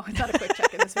check. No, it's not a quick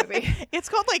check in this movie. It's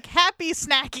called like Happy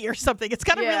Snacky or something. It's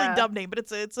got a really dumb name, but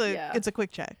it's a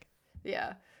quick check.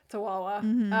 Yeah, it's a Wawa.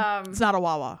 It's not a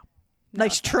Wawa. No,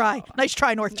 nice try,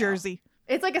 North Jersey.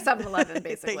 It's like a 7-Eleven,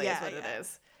 basically. Is what it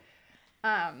is.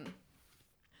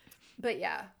 But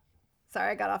yeah.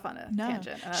 Sorry, I got off on a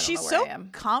tangent. I don't She's know so where I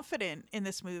am. confident in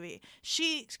this movie.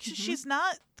 She's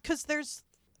not, because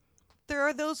there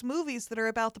are those movies that are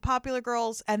about the popular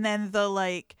girls, and then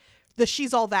the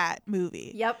She's All That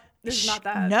movie. Yep, this is not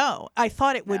that. No, I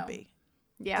thought it would be.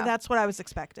 Yeah, that's what I was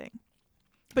expecting.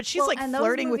 But she's like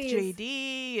flirting with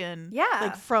JD and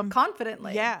like from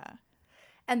confidently. Yeah,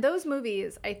 and those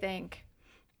movies, I think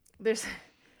there's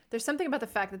something about the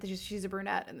fact that she's a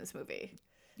brunette in this movie.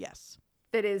 Yes,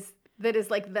 that is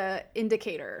like the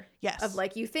indicator of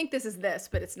like, you think this is this,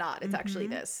 but it's not. It's actually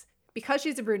this, because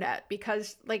she's a brunette,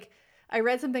 because like, I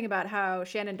read something about how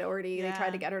Shannon Doherty, they tried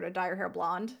Yeah. to get her to dye her hair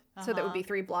blonde. So that would be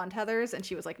 3 blonde Heathers. And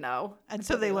she was like, no. And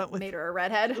so they went with made her a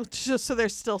redhead. just so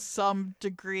there's still some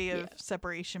degree of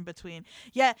separation between.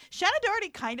 Yeah, Shannon Doherty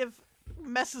kind of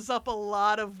messes up a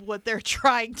lot of what they're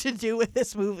trying to do with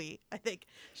this movie. I think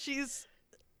she's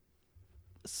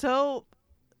so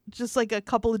just like a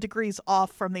couple of degrees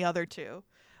off from the other two.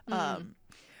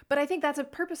 But I think that's a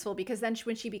purposeful, because then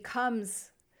when she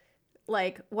becomes,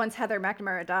 like, once Heather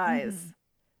McNamara dies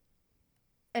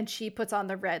and she puts on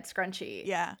the red scrunchie,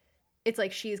 Yeah. it's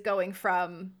like she's going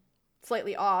from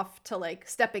slightly off to like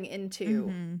stepping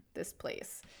into this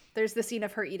place. There's the scene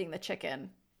of her eating the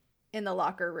chicken in the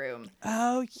locker room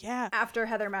Oh, yeah. after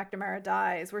Heather McNamara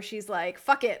dies, where she's like,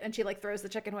 fuck it, and she like throws the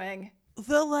chicken wing.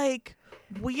 The like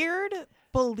weird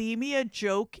bulimia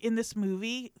joke in this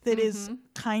movie that is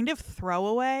kind of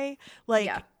throwaway. Like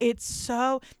it's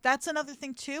so, that's another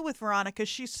thing too with Veronica.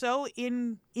 She's so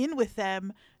in with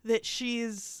them that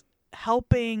she's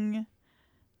helping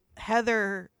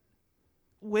Heather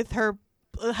with her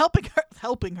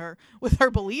helping her with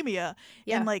her bulimia.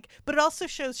 And like, but it also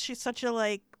shows she's such a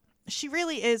like, she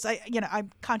really is,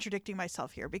 I'm contradicting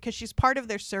myself here because she's part of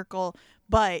their circle,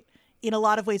 but in a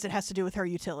lot of ways it has to do with her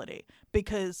utility,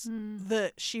 because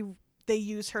they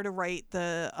use her to write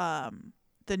the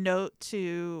note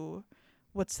to,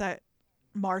 what's that,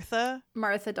 Martha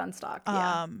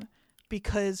Dunstock,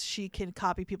 because she can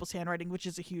copy people's handwriting, which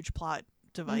is a huge plot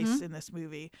device in this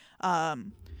movie.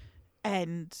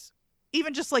 And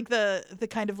even just like the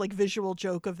kind of like visual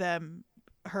joke of them,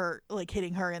 her like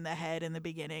hitting her in the head in the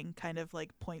beginning kind of like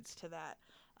points to that.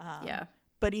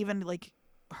 But even like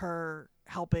her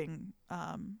helping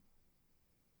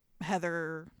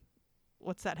Heather,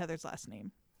 what's that Heather's last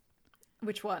name?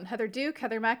 Which one? Heather Duke,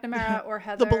 Heather McNamara, or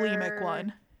Heather... The bulimic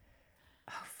one.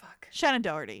 Oh, fuck. Shannon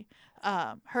Doherty.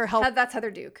 Her help... That's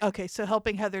Heather Duke. Okay, so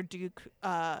helping Heather Duke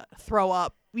throw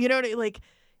up. You know what I mean? Like,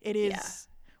 it is... Yeah.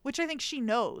 Which I think she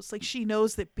knows. Like, she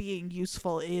knows that being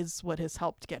useful is what has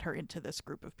helped get her into this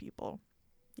group of people.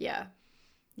 Yeah.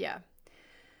 Yeah.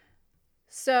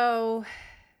 So,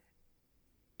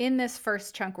 in this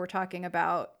first chunk, we're talking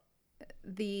about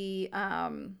the...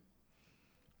 I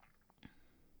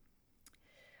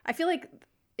feel like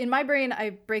in my brain, I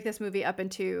break this movie up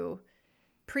into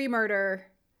pre-murder,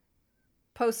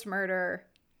 post-murder,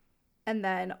 and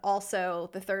then also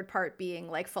the third part being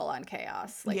like full-on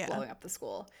chaos, like blowing up the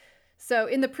school. So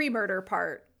in the pre-murder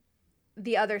part,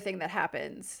 the other thing that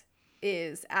happens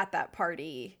is at that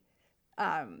party,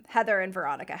 Heather and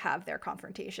Veronica have their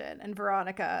confrontation, and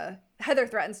Heather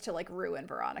threatens to like ruin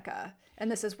Veronica. And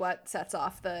this is what sets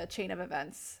off the chain of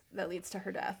events that leads to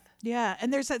her death. Yeah.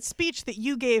 And there's that speech that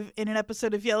you gave in an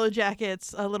episode of Yellow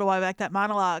Jackets a little while back, that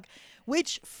monologue,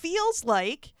 which feels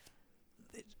like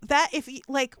that if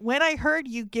like when I heard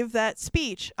you give that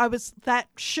speech, that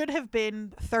should have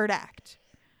been third act.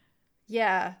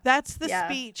 Yeah. That's the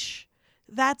speech.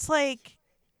 That's like,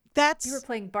 you were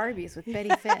playing Barbies with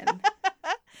Betty Finn.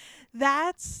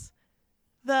 That's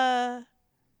the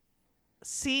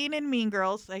scene in Mean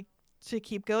Girls, like, to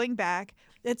keep going back.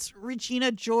 It's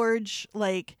Regina George,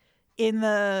 like,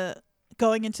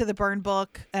 going into the burn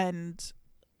book and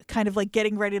kind of like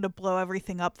getting ready to blow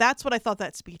everything up. That's what I thought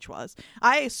that speech was.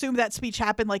 I assumed that speech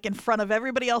happened like in front of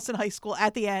everybody else in high school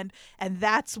at the end, and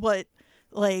that's what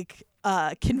like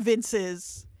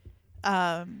convinces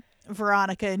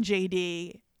Veronica and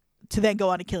JD to then go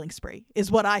on a killing spree, is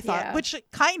what I thought, which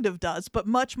it kind of does, but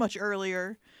much, much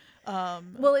earlier.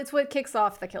 Well, it's what kicks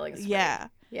off the killing spree. Yeah.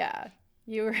 Yeah.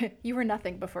 You were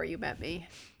nothing before you met me.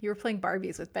 You were playing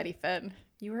Barbies with Betty Finn.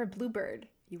 You were a bluebird.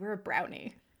 You were a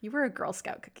brownie. You were a Girl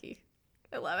Scout cookie.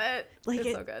 I love it. Like,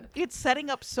 it's so good. It's setting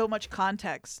up so much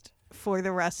context for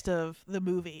the rest of the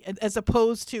movie, as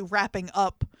opposed to wrapping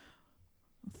up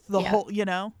the whole,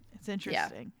 it's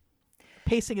interesting. Yeah.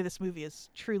 Pacing of this movie is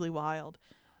truly wild.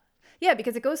 Yeah,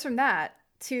 because it goes from that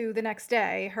to the next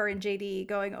day, her and JD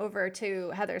going over to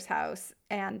Heather's house,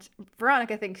 and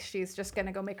Veronica thinks she's just going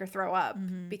to go make her throw up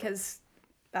because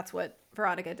that's what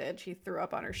Veronica did. She threw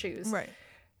up on her shoes. Right.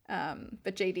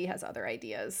 But JD has other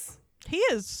ideas. He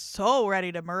is so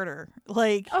ready to murder.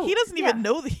 Like, he doesn't even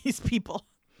know these people.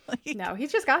 Like, no,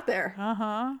 he's just got there.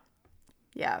 Uh-huh.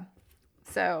 Yeah.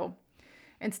 So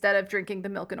instead of drinking the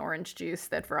milk and orange juice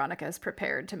that Veronica has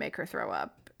prepared to make her throw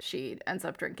up, she ends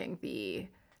up drinking the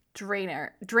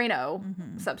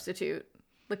Drano substitute,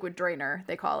 liquid drainer,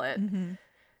 they call it.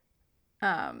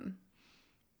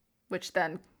 Which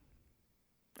then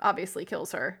obviously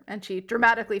kills her, and she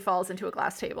dramatically falls into a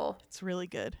glass table. It's really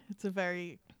good. It's a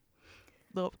very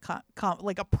little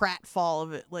like a pratfall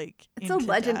of it, like it's a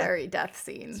legendary death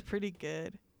scene. It's pretty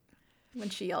good. when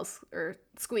she yells or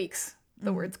squeaks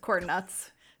the words corn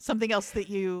nuts. Something else that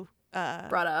you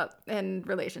brought up in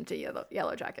relation to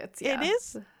Yellow Jackets. Yeah.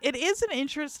 It is an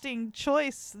interesting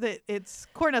choice that it's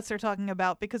corn nuts they're talking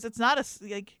about, because it's not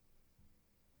like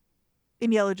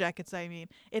in Yellow Jackets, I mean,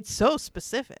 it's so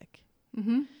specific.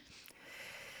 Mm-hmm.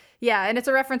 Yeah, and it's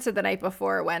a reference to the night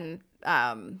before when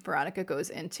Veronica goes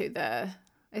into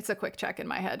it's a quick check in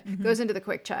my head, goes into the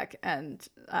quick check, and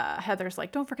Heather's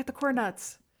like, don't forget the corn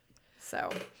nuts. So,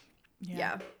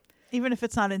 yeah. Even if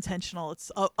it's not intentional,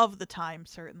 it's of the time,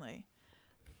 certainly.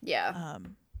 Yeah.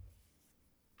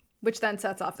 Which then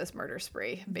sets off this murder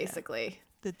spree, basically. Yeah.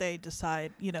 That they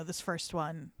decide, this first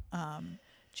one,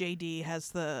 JD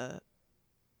has the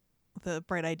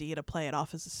bright idea to play it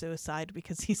off as a suicide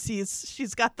because he sees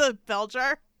she's got the bell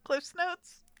jar Cliff's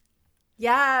Notes.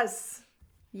 Yes.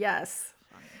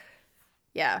 Funny.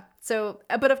 Yeah. So,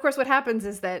 but of course what happens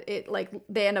is that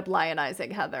they end up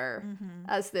lionizing Heather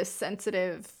as this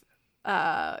sensitive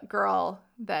girl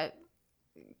that,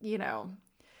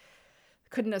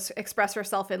 couldn't express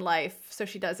herself in life. So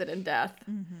she does it in death.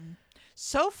 Mm-hmm.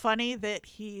 So funny that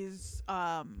his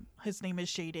name is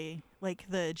JD, like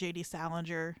the JD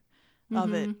Salinger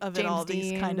of it James all. Dean.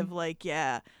 These kind of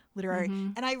literary.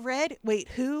 And I read,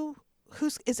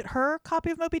 who's is it her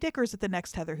copy of Moby Dick, or is it the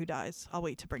next Heather who dies? I'll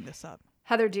wait to bring this up.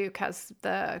 Heather Duke has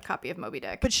the copy of Moby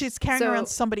Dick, but she's carrying around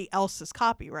somebody else's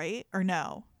copy, right? Or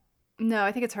no? No,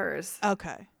 I think it's hers.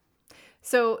 Okay.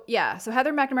 So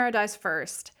Heather McNamara dies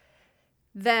first.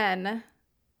 Then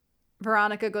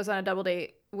Veronica goes on a double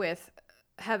date with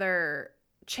Heather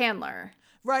Chandler.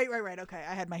 Right. Okay,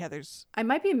 I had my Heathers. I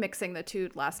might be mixing the two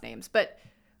last names, but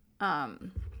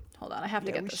hold on, I have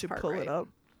to get this part right. We should pull it up.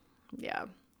 Yeah.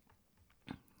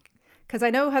 Because I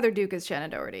know Heather Duke is Shannon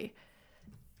Doherty.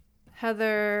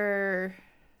 Heather...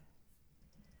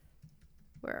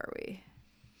 Where are we?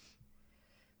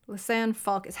 Lisanne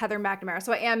Falk is Heather McNamara.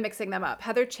 So I am mixing them up.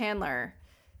 Heather Chandler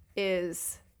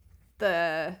is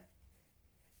the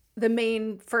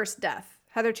main first death.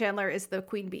 Heather Chandler is the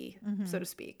queen bee, so to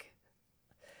speak.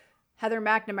 Heather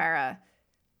McNamara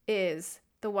is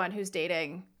the one who's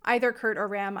dating either Kurt or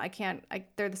Ram.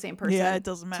 They're the same person. Yeah, it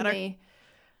doesn't matter. To me.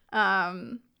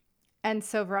 And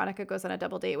so Veronica goes on a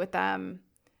double date with them.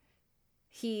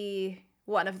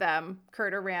 One of them,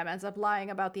 Kurt or Ram, ends up lying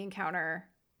about the encounter.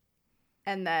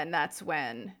 And then that's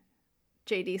when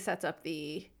JD sets up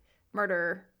the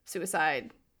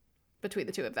murder-suicide between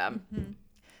the two of them.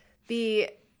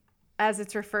 As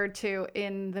it's referred to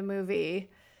in the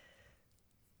movie,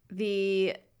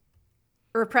 the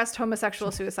repressed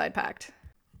homosexual suicide pact.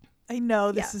 I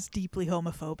know this is deeply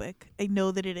homophobic. I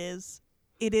know that it is.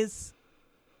 It is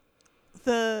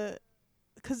because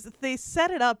they set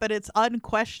it up and it's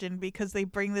unquestioned because they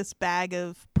bring this bag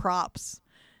of props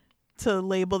to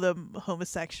label them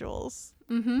homosexuals.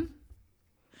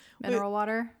 Mineral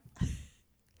water.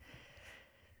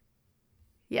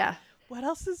 Yeah. What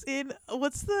else is in?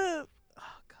 What's the?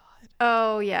 Oh God.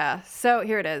 Oh yeah. So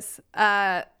here it is.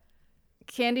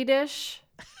 Candy dish.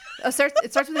 It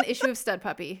starts with an issue of Stud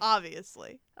Puppy.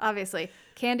 Obviously.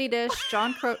 Candy dish.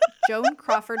 Joan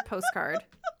Crawford postcard.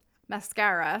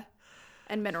 Mascara.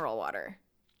 And mineral water.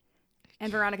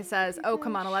 And Veronica says, "Oh,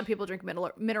 come on! A lot of people drink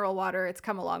mineral water. It's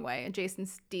come a long way." And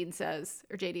JD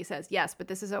says, "Yes, but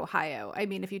this is Ohio. I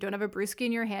mean, if you don't have a brewski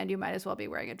in your hand, you might as well be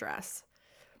wearing a dress."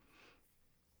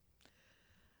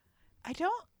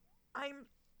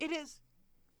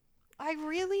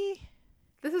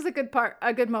 This is a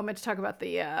good moment to talk about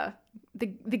the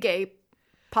gay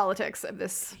politics of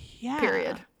this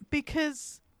period.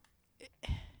 Because,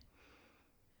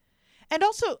 and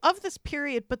also of this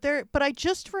period, but I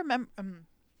just remember,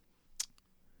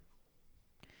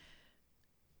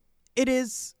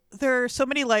 there are so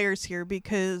many layers here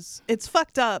because it's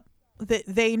fucked up that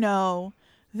they know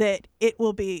that it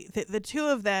will be, that the two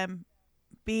of them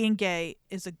being gay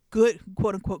is a good,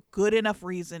 quote unquote, good enough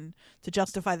reason to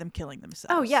justify them killing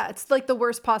themselves. Oh yeah, it's like the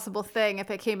worst possible thing if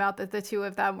it came out that the two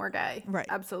of them were gay. Right.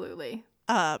 Absolutely.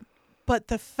 But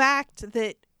the fact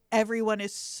that everyone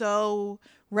is so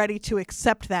ready to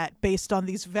accept that based on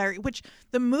these which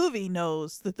the movie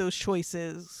knows that those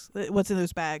choices, what's in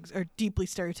those bags, are deeply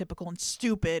stereotypical and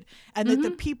stupid, and that the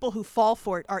people who fall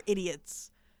for it are idiots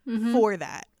for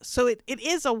that. So it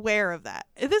is aware of that.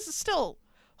 This is still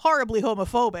horribly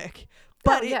homophobic,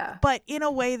 but but in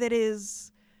a way that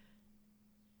is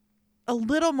a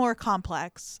little more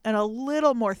complex and a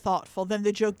little more thoughtful than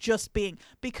the joke just being,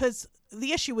 because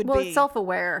the issue would be it's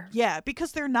self-aware. Yeah,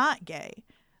 because they're not gay,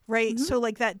 right? So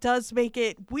like that does make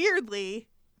it, weirdly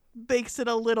makes it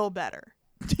a little better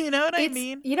You know what I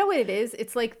mean? You know what it is?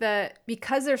 It's like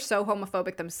because they're so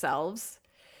homophobic themselves,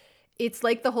 it's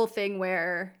like the whole thing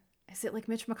where, is it like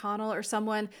Mitch McConnell or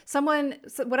someone,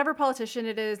 whatever politician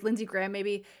it is, Lindsey Graham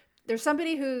maybe, there's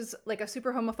somebody who's like a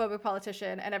super homophobic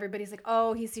politician and everybody's like,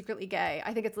 oh, he's secretly gay.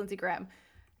 I think it's Lindsey Graham.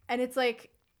 And it's like,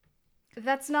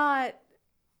 that's not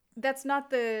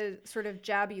the sort of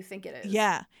jab you think it is.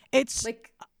 Yeah. It's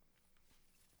like,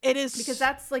 it is, because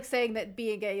that's like saying that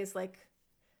being gay is like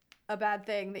a bad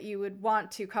thing that you would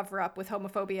want to cover up with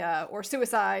homophobia or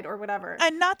suicide or whatever.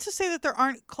 And not to say that there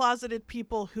aren't closeted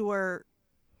people who are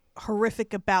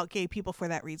horrific about gay people for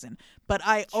that reason, but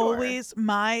I always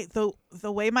the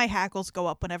way my hackles go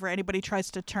up whenever anybody tries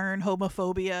to turn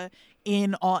homophobia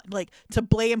on, like, to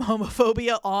blame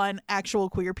homophobia on actual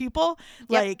queer people.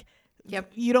 Like,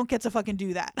 you don't get to fucking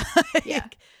do that.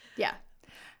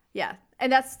 Yeah.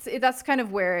 And that's kind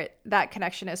of where that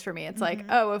connection is for me. It's like,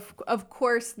 oh, of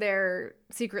course they're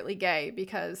secretly gay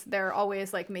because they're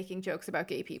always like making jokes about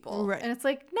gay people. Right. And it's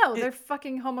like, no, they're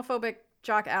fucking homophobic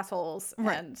jock assholes.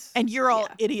 Right. And you're all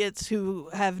idiots who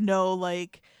have no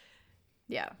like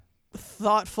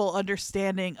thoughtful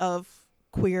understanding of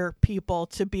queer people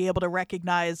to be able to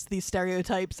recognize these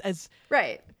stereotypes as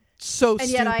so and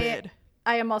stupid. Yet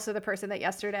I am also the person that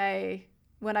yesterday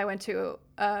when I went to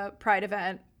a Pride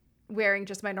event wearing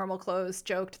just my normal clothes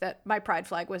joked that my pride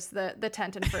flag was the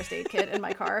tent and first aid kit in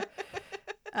my car.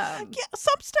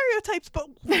 Some stereotypes, but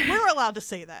we're allowed to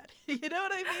say that. You know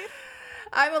what I mean?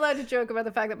 I'm allowed to joke about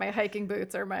the fact that my hiking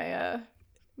boots are my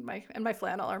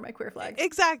flannel are my queer flag.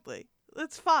 Exactly.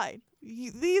 That's fine.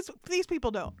 These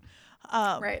people don't.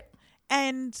 Right.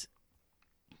 And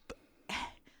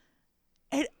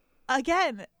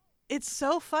again, it's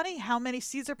so funny how many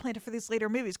seeds are planted for these later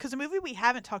movies, because a movie we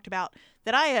haven't talked about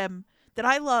that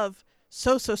I love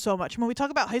so much. When we talk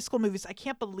about high school movies, I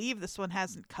can't believe this one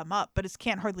hasn't come up, but it's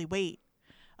Can't Hardly Wait.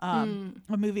 A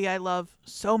movie I love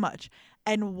so much.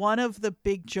 And one of the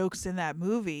big jokes in that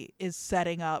movie is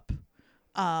setting up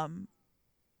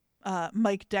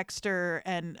Mike Dexter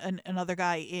and another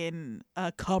guy in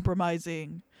a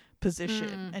compromising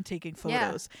position and taking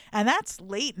photos. And that's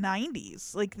late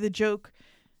 90s. Like, the joke,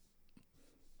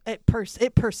 it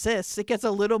persists. It gets a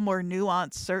little more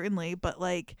nuanced, certainly, but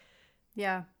like,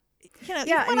 even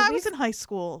when I was in high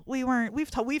school, we've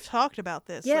talked about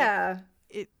this.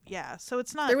 So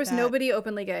it's not, there was nobody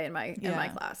openly gay in my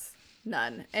class.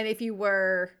 None. And if you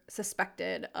were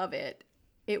suspected of it,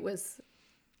 it was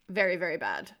very, very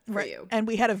bad for you. And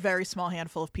we had a very small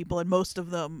handful of people, and most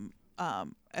of them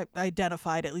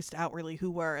identified, at least outwardly, who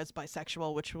were as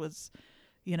bisexual, which was,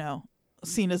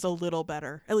 seen as a little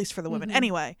better, at least for the women.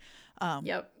 Anyway,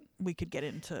 we could get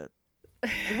into,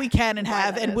 we can and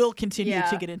have and will continue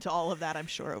to get into all of that, I'm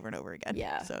sure, over and over again.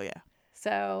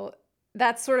 So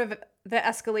that's sort of the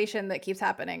escalation that keeps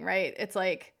happening, right? It's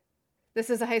like, this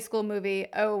is a high school movie.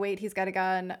 Oh, wait, he's got a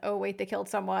gun. Oh, wait, they killed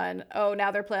someone. Oh, now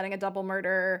they're planning a double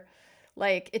murder.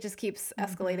 Like, it just keeps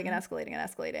escalating and escalating and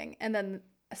escalating. And then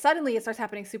suddenly it starts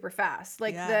happening super fast,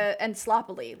 and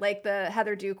sloppily, like the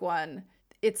Heather Duke one.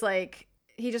 It's like,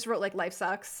 he just wrote like "life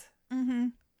sucks"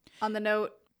 on the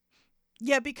note.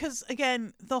 Yeah, because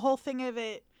again, the whole thing of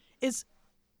it is,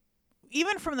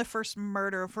 even from the first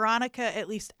murder, Veronica, at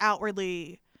least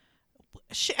outwardly,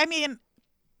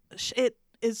 it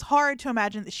is hard to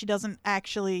imagine that she doesn't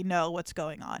actually know what's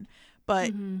going on,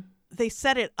 but they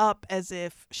set it up as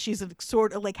if she's a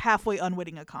sort of like halfway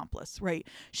unwitting accomplice, right?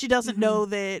 She doesn't know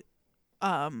that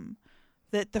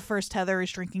that the first Heather is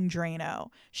drinking Drano.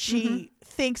 She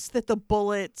thinks that the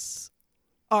bullets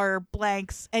are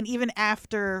blanks, and even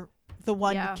after the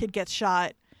one kid gets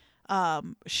shot,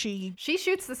 she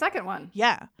shoots the second one.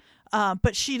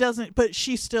 But she doesn't. But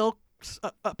she still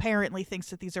apparently thinks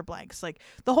that these are blanks. Like,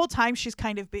 the whole time she's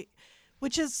kind of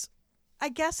which is, I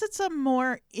guess it's a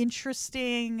more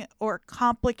interesting or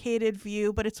complicated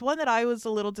view, but it's one that I was a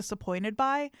little disappointed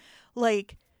by.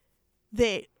 Like,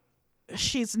 that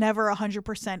she's never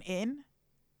 100% in,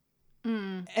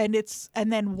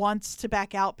 and then wants to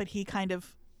back out, but he kind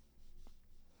of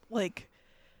like,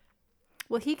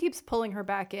 well, he keeps pulling her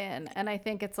back in, and I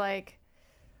think it's like,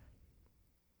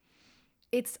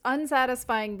 it's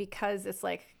unsatisfying because it's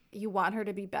like, you want her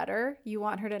to be better. You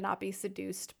want her to not be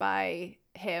seduced by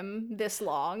him this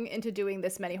long into doing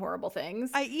this many horrible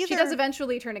things. She does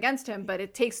eventually turn against him, but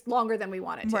it takes longer than we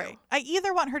want it to. Right. I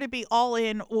either want her to be all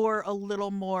in or a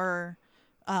little more,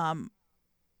 not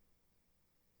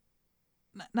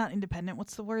independent.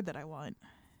 What's the word that I want?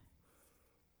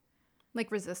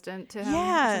 Like resistant to him.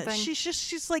 Yeah.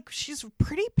 She's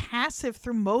pretty passive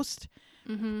through most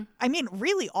I mean,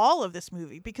 really all of this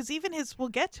movie, because even we'll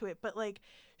get to it, but like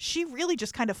she really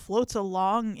just kind of floats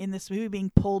along in this movie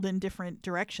being pulled in different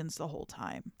directions the whole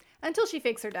time. Until she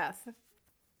fakes her death.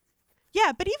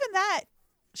 Yeah, but even that,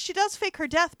 she does fake her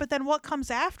death, but then what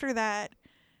comes after that?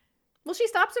 Well, she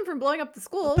stops him from blowing up the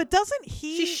school. But doesn't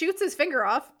he... She shoots his finger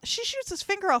off. She shoots his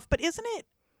finger off, but isn't it...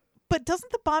 But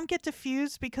doesn't the bomb get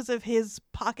defused because of his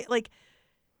pocket? Like...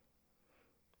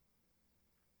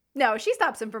 No, she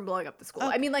stops him from blowing up the school.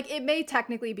 Okay. I mean, like, it may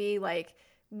technically be, like,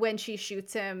 when she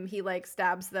shoots him, he, like,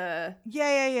 stabs the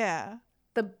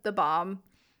bomb.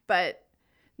 But,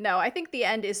 no, I think the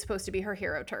end is supposed to be her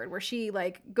hero turn, where she,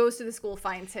 like, goes to the school,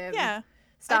 finds him,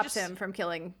 stops him from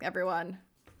killing everyone.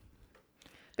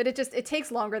 But it takes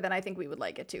longer than I think we would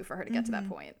like it to for her to get to that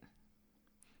point.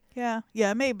 Yeah,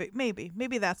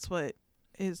 maybe that's what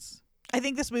is. I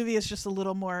think this movie is just a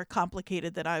little more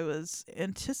complicated than I was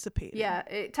anticipating. Yeah,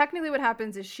 technically what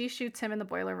happens is she shoots him in the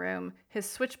boiler room. His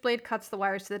switchblade cuts the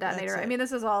wires to the detonator. I mean,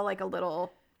 this is all like a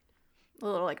little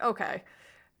like, okay.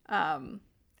 And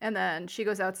then she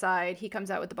goes outside. He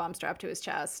comes out with the bomb strapped to his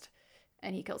chest,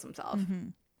 and he kills himself.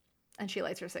 And she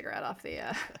lights her cigarette off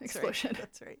the explosion. Right.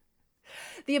 That's right.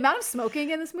 The amount of smoking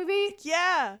in this movie.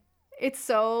 Yeah. It's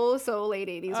so late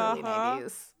 80s, early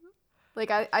 90s. Like,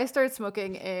 I started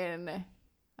smoking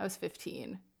I was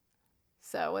 15.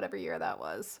 So whatever year that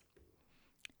was.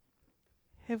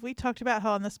 Have we talked about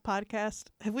on this podcast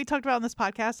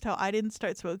how I didn't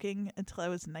start smoking until I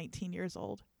was 19 years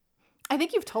old? I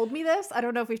think you've told me this. I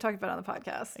don't know if we've talked about it on the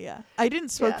podcast. Yeah. I didn't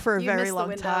smoke for a very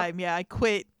long time. Yeah, I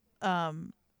quit a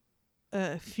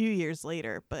few years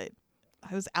later, but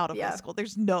I was out of high school.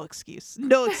 There's no excuse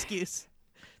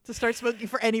to start smoking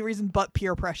for any reason but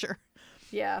peer pressure.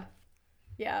 Yeah.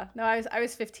 No, I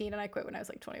was 15 and I quit when I was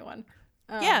like 21.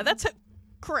 Yeah, that's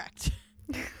correct.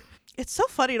 It's so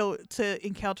funny to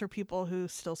encounter people who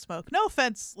still smoke. No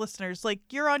offense, listeners. Like,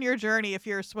 you're on your journey if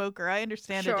you're a smoker. I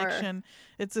understand addiction.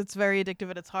 It's very addictive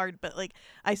and it's hard. But like,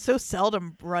 I so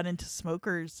seldom run into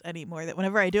smokers anymore that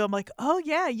whenever I do, I'm like, oh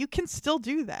yeah, you can still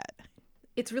do that.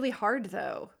 It's really hard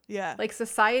though. Yeah. Like,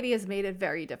 society has made it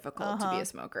very difficult to be a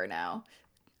smoker now.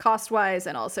 Cost-wise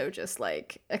and also just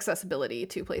like accessibility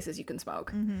to places you can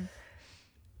smoke.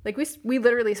 Like we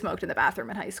literally smoked in the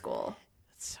bathroom in high school.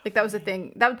 So like that was a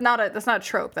thing. That's not a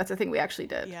trope. That's a thing we actually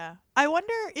did. Yeah. I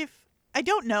wonder if I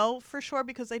don't know for sure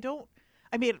because I do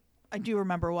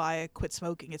remember why I quit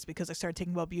smoking. It's because I started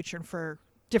taking Wellbutrin for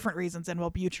different reasons, and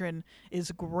Wellbutrin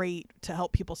is great to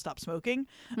help people stop smoking.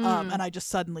 And I just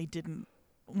suddenly didn't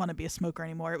want to be a smoker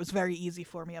anymore. It was very easy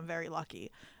for me. I'm very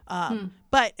lucky.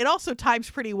 But it also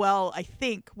times pretty well, I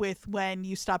think, with when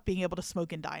you stop being able to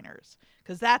smoke in diners.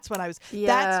 Because that's when I was,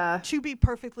 that's to be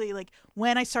perfectly, like,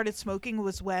 when I started smoking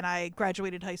was when I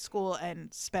graduated high school and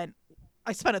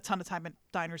I spent a ton of time in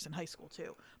diners in high school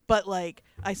too. But like,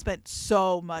 I spent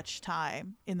so much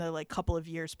time in the like couple of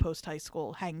years post high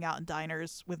school hanging out in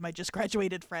diners with my just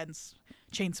graduated friends,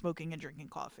 chain smoking and drinking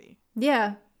coffee.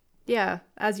 Yeah,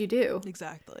 as you do.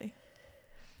 Exactly.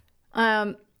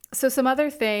 So some other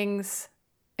things.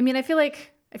 I mean, I feel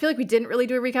like we didn't really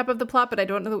do a recap of the plot, but I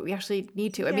don't know that we actually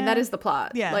need to. I mean, that is the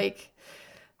plot. Yeah. Like,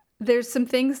 there's some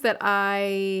things that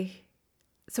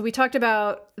so we talked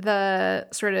about the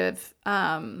sort of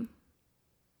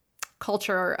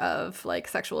culture of like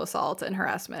sexual assault and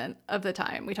harassment of the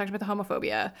time. We talked about the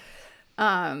homophobia.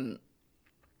 I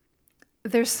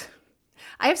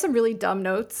have some really dumb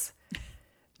notes.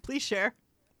 Please share.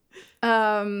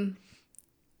 One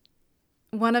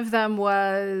of them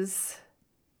was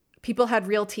people had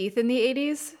real teeth in the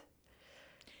 80s.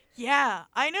 Yeah,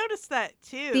 I noticed that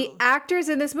too. The actors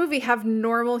in this movie have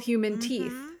normal human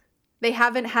teeth. They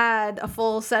haven't had a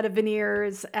full set of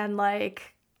veneers and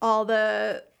like all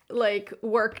the like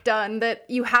work done that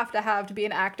you have to be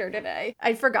an actor today.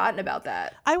 I'd forgotten about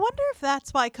that. I wonder if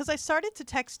that's why, because I started to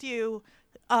text you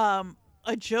a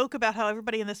joke about how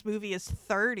everybody in this movie is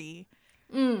 30.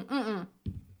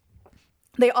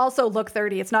 They also look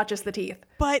 30. It's not just the teeth.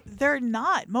 But they're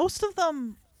not. Most of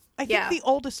them, I think the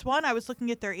oldest one, I was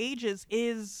looking at their ages,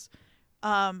 is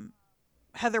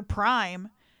Heather Prime.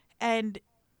 And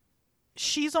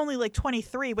she's only like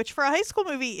 23, which for a high school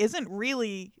movie isn't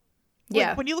really...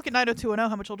 Like, when you look at 90210,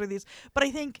 how much older are these? But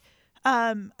I think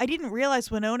I didn't realize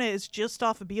Winona is just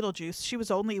off of Beetlejuice. She was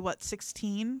only,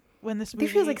 16 when this movie... I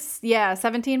think she was like,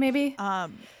 17 maybe?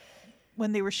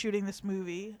 When they were shooting this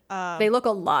movie. They look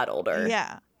a lot older.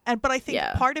 Yeah. But I think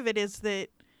part of it is that,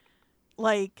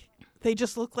 like, they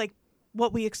just look like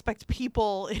what we expect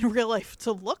people in real life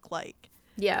to look like.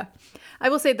 Yeah. I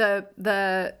will say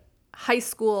the high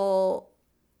school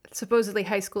supposedly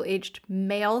high school aged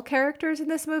male characters in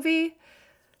this movie.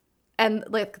 And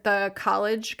like the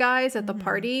college guys at the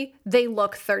party, they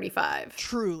look 35.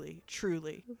 Truly,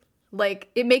 truly. Like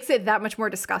it makes it that much more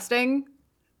disgusting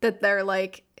that they're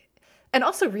like, and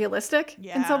also realistic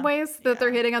in some ways that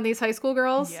they're hitting on these high school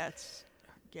girls.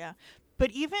 Yeah.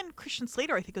 But even Christian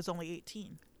Slater, I think, is only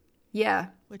 18. Yeah.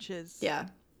 Which is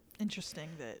interesting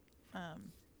that,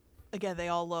 again, they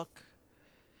all look.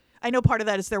 I know part of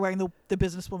that is they're wearing the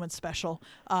businesswoman special,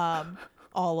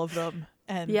 all of them.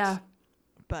 And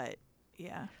but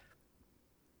yeah.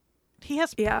 He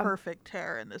has perfect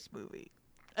hair in this movie.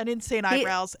 And insane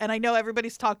eyebrows. And I know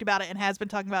everybody's talked about it and has been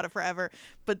talking about it forever.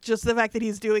 But just the fact that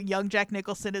he's doing young Jack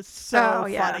Nicholson is so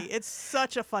funny. It's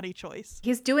such a funny choice.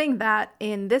 He's doing that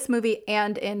in this movie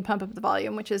and in Pump Up the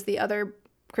Volume, which is the other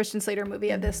Christian Slater movie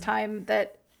of this time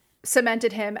that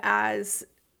cemented him as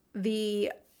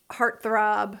the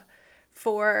heartthrob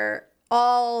for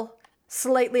all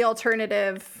slightly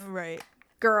alternative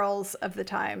girls of the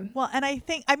time. Well, and I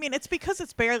mean, it's because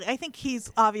it's barely. I think he's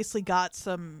obviously got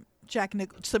some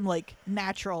like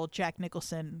natural Jack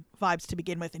Nicholson vibes to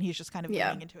begin with, and he's just kind of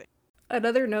getting into it.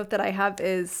 Another note that I have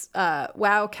is,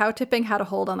 wow, cow tipping had a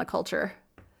hold on the culture.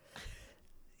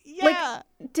 Yeah.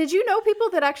 Like, did you know people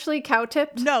that actually cow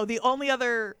tipped? No, the only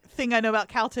other thing I know about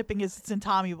cow tipping is it's in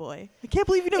Tommy Boy. I can't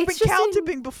believe you've never been cow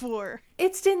tipping before.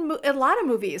 It's in a lot of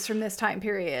movies from this time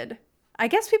period. I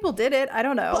guess people did it. I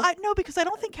don't know. Well, no, because I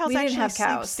don't think cows actually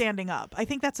sleep standing up. I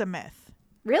think that's a myth.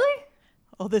 Really?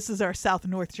 Oh, this is our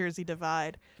South-North Jersey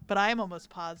divide, but I am almost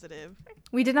positive.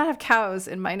 We did not have cows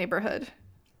in my neighborhood.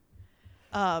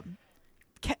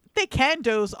 They can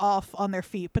doze off on their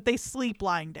feet, but they sleep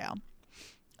lying down.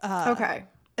 Okay.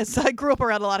 And so I grew up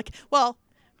around a lot of...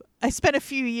 I spent a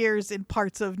few years in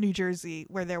parts of New Jersey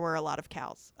where there were a lot of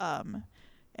cows.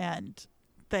 And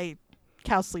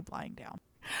cows sleep lying down.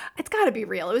 It's got to be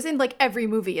real. It was in like every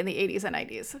movie in the 80s and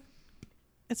 90s.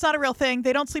 It's not a real thing.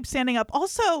 They don't sleep standing up.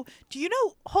 Also, do you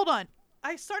know... Hold on.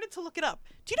 I started to look it up.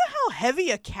 Do you know how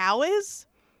heavy a cow is?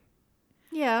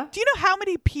 Yeah. Do you know how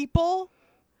many people...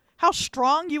 How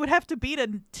strong you would have to be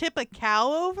to tip a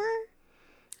cow over?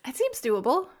 It seems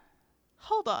doable.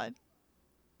 Hold on.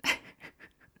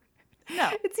 No.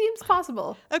 It seems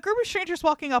possible. A group of strangers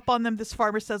walking up on them, this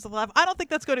farmer says aloud. I don't think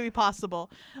that's going to be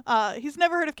possible. He's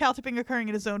never heard of cow tipping occurring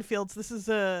in his own fields. This is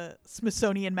a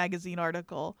Smithsonian Magazine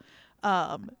article.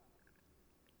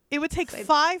 It would take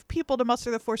 5 people to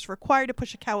muster the force required to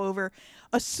push a cow over,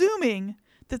 assuming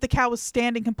that the cow was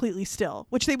standing completely still,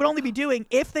 which they would only be doing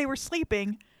if they were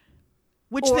sleeping,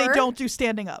 which they don't do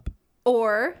standing up.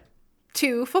 Or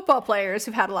 2 football players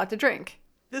who've had a lot to drink.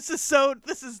 This is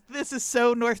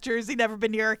so North Jersey. Never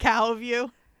been near a cow of you.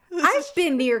 I've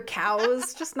been near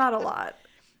cows, just not a lot.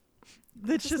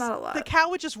 Just not a lot. The cow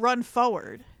would just run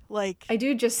forward. Like I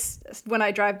do just when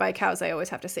I drive by cows, I always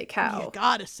have to say cow. You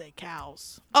gotta say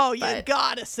cows. Oh, you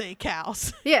gotta say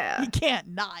cows. Yeah. You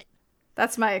can't not.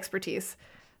 That's my expertise.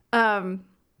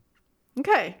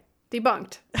 Okay.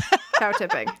 Debunked. Cow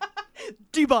tipping.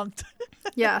 Debunked.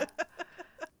 Yeah.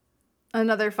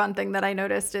 Another fun thing that I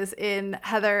noticed is in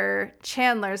Heather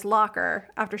Chandler's locker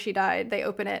after she died, they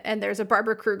open it and there's a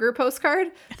Barbara Kruger postcard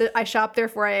that I shop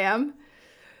therefore I am,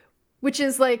 which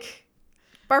is like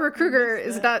Barbara Kruger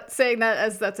is not saying that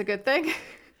as that's a good thing.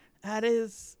 That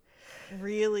is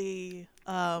really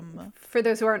for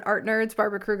those who aren't art nerds,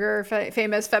 Barbara Kruger,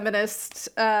 famous feminist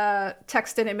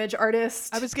text and image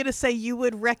artist. I was gonna say you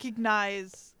would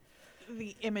recognize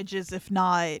the images if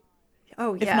not.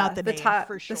 Oh yeah, if not the name,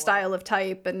 for sure. The style of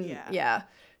type and yeah.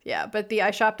 But the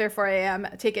I shop therefore I am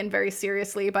taken very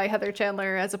seriously by Heather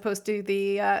Chandler as opposed to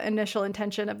the initial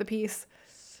intention of the piece.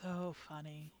 So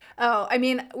funny. Oh, I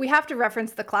mean, we have to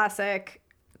reference the classic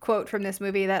quote from this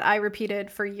movie that I repeated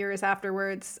for years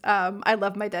afterwards. I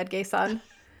love my dead gay son.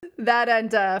 That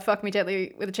and fuck me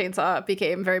gently with a chainsaw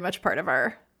became very much part of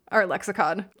our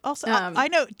lexicon. Also, I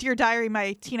know Dear Diary,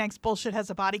 my teen angst bullshit has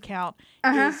a body count.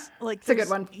 Is like it's a good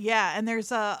one. Yeah, and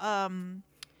there's a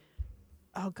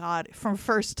oh god, From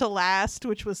First to Last,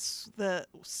 which was the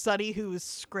Sonny who was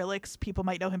Skrillex. People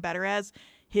might know him better as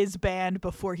his band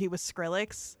before he was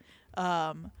Skrillex.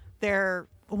 They're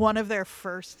one of their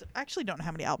first. I actually don't know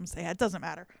how many albums they had. Doesn't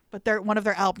matter. But one of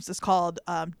their albums is called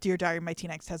Dear Diary, my teen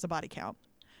angst has a body count.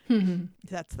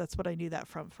 That's what I knew that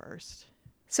from first.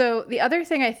 So the other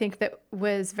thing I think that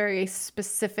was very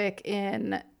specific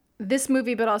in this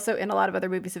movie, but also in a lot of other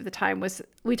movies of the time, was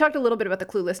we talked a little bit about the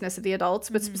cluelessness of the adults,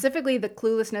 but specifically the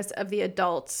cluelessness of the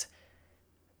adults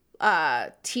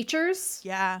teachers.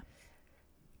 Yeah.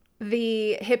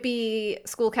 The hippie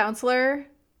school counselor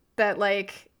that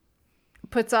like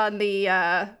puts on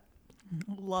the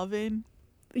Loving.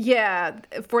 Yeah,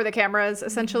 for the cameras,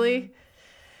 essentially.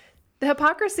 The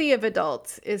hypocrisy of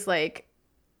adults is like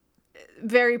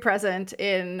very present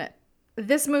in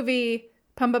this movie,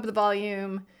 Pump Up the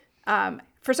Volume.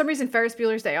 For some reason, Ferris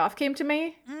Bueller's Day Off came to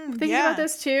me thinking about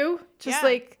this too. Just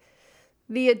like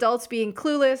the adults being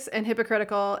clueless and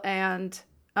hypocritical and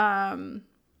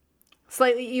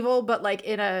slightly evil, but like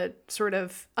in a sort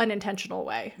of unintentional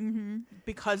way.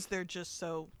 Because they're just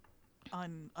so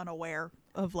unaware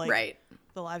of like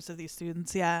the lives of these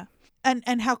students. Yeah.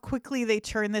 And how quickly they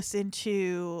turn this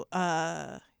into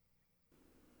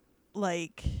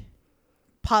like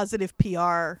positive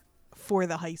PR for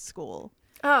the high school.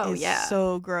 Oh, is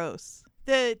so gross.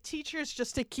 The teachers,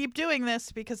 just to keep doing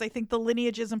this, because I think the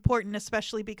lineage is important,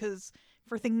 especially because if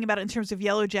we're thinking about it in terms of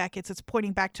Yellow Jackets, it's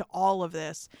pointing back to all of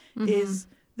this, is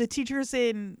the teachers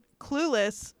in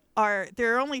Clueless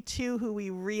there are only two who we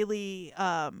really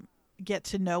get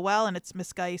to know well, and it's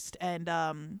Miss Geist and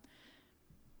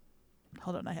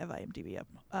hold on, I have IMDb up.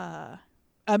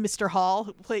 Mr. Hall,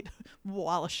 who played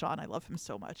Wallace Shawn, I love him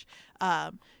so much,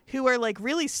 who are like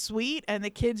really sweet and the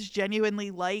kids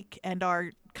genuinely like and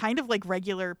are kind of like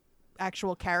regular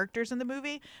actual characters in the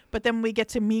movie. But then when we get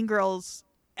to Mean Girls,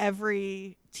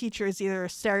 every teacher is either a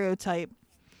stereotype.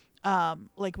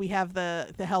 Like we have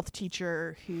the health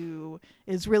teacher who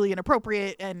is really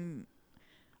inappropriate and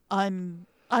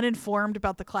uninformed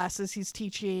about the classes he's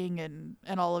teaching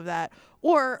and all of that,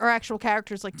 or actual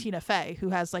characters like Tina Fey, who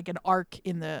has like an arc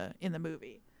in the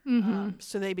movie.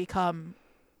 So they become,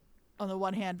 on the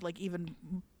one hand, like even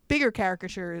bigger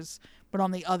caricatures, but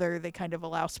on the other, they kind of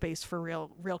allow space for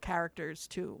real characters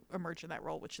to emerge in that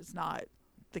role, which is not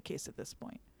the case at this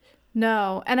point.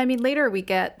 No, and I mean later we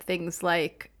get things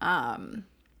like Dead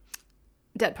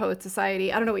Poets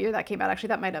Society. I don't know what year that came out. Actually,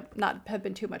 that might have not have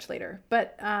been too much later,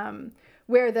 but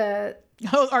where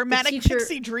our manic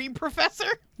pixie dream professor.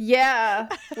 Yeah,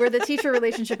 where the teacher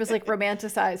relationship is like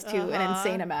romanticized to an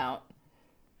insane amount.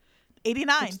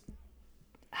 89.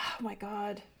 Oh my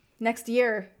god. Next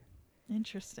year.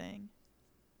 Interesting.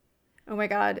 Oh my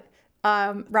god.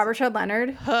 Robert Sean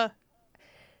Leonard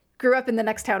grew up in the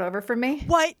next town over from me.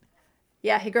 What?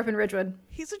 Yeah, he grew up in Ridgewood.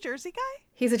 He's a Jersey guy?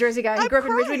 He's a Jersey guy. He grew up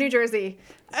in Ridgewood, New Jersey.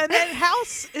 And then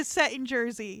House is set in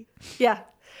Jersey. Yeah.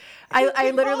 I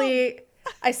literally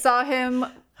I saw him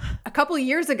a couple of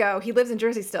years ago. He lives in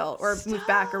Jersey still, or moved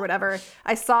back or whatever.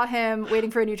 I saw him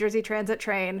waiting for a New Jersey Transit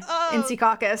train in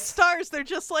Secaucus. Stars, they're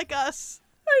just like us.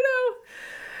 I know.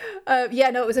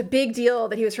 No, it was a big deal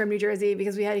that he was from New Jersey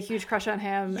because we had a huge crush on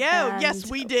him. Yeah, yes,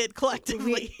 we did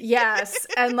collectively. Yes,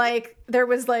 and like there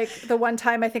was like the one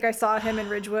time I think I saw him in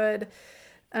Ridgewood,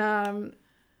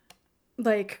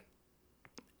 like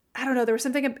I don't know, there was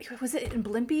something. Was it in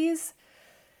Blimpies?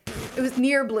 It was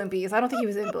near Blimpies. I don't think he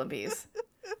was in Blimpies.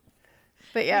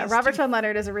 But yeah, Robert Sean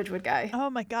Leonard is a Ridgewood guy. Oh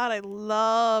my god, I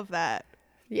love that.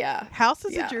 Yeah. House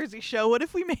is a Jersey show. What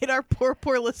if we made our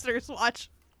poor listeners watch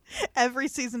every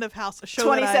season of House? A show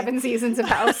 27 seasons of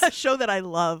House. A show that I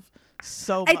love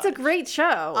so much. It's a great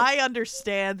show. I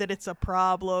understand that it's a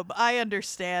problem. I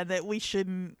understand that we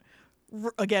shouldn't,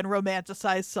 again,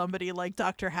 romanticize somebody like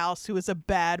Dr. House, who is a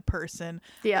bad person.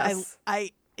 Yes.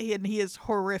 And he is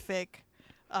horrific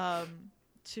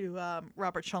to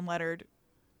Robert Sean Leonard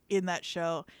in that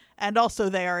show. And also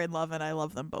they are in love, and I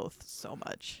love them both so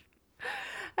much.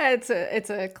 It's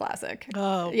a classic.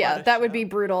 Oh, yeah, that would be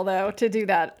brutal though to do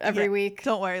that every week.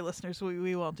 Don't worry, listeners,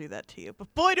 we won't do that to you.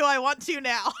 But boy, do I want to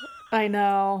now. I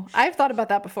know. I've thought about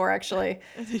that before, actually.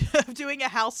 Of doing a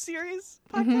House series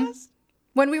podcast.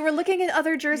 When we were looking at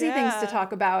other Jersey things to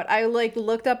talk about, I like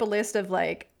looked up a list of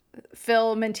like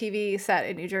film and TV set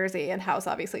in New Jersey, and House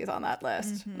obviously is on that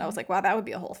list. And I was like, wow, that would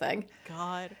be a whole thing.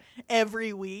 God,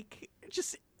 every week,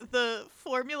 just the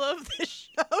formula of this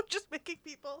show, just making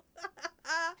people.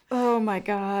 Oh my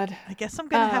god. I guess I'm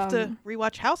gonna have to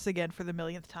rewatch House again for the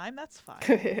millionth time. That's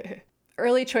fine.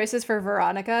 Early choices for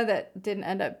Veronica that didn't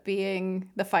end up being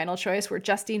the final choice were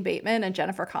Justine Bateman and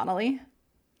Jennifer Connelly.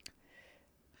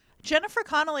 Jennifer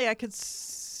Connelly, I could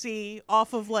see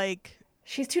off of like.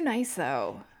 She's too nice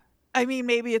though. I mean,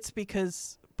 maybe it's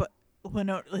because, but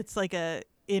it's like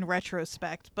in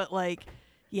retrospect, but like,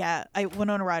 yeah,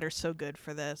 Winona Ryder's so good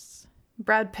for this.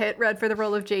 Brad Pitt read for the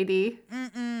role of JD.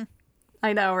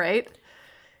 I know, right?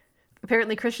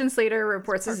 Apparently, Christian Slater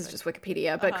reports, this is just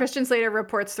Wikipedia, but Christian Slater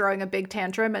reports throwing a big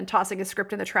tantrum and tossing his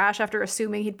script in the trash after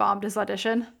assuming he'd bombed his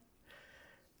audition.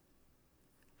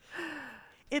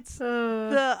 It's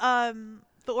the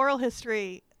oral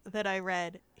history that I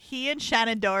read. He and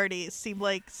Shannon Doherty seem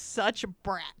like such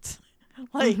brats.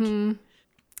 Like,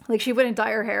 like she wouldn't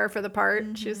dye her hair for the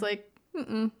part. She was like,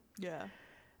 yeah.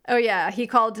 Oh, yeah. He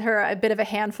called her a bit of a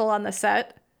handful on the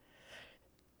set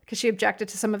because she objected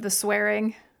to some of the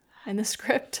swearing in the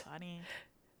script. Funny.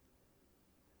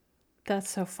 That's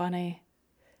so funny.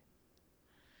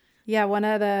 Yeah, one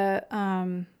of the,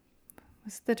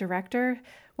 was the director?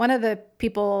 One of the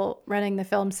people running the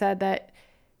film said that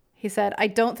he said, I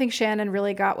don't think Shannon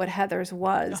really got what Heather's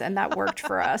was, and that worked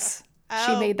for us.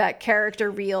 She made that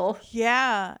character real.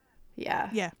 Yeah. Yeah.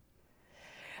 Yeah.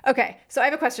 Okay, so I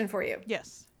have a question for you.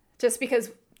 Yes. Just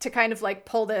because to kind of like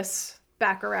pull this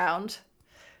back around,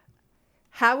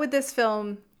 how would this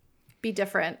film be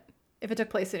different if it took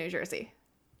place in New Jersey?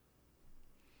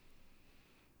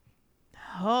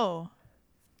 Oh.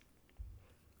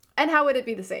 And how would it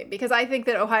be the same? Because I think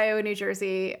that Ohio and New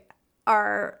Jersey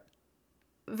are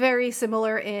very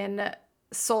similar in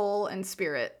soul and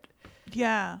spirit.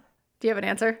 Yeah. Do you have an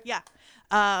answer? Yeah.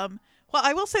 Well,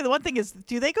 I will say the one thing is,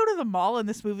 do they go to the mall in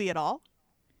this movie at all?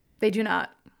 They do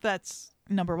not. That's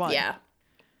number one. Yeah.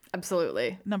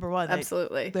 Absolutely. Number one.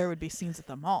 Absolutely. There would be scenes at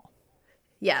the mall.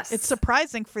 Yes. It's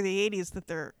surprising for the 80s that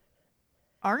there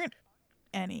aren't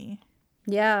any.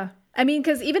 Yeah. I mean,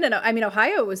 because even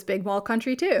Ohio was big mall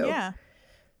country too. Yeah.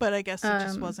 But I guess it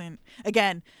just wasn't.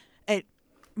 Again, it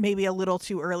may be a little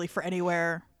too early for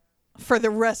anywhere for the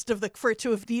rest of for it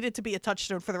to have needed to be a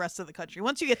touchstone for the rest of the country.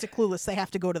 Once you get to Clueless, they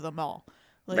have to go to the mall.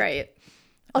 Right.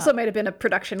 Also, it might have been a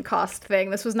production cost thing.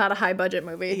 This was not a high budget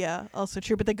movie. Yeah, also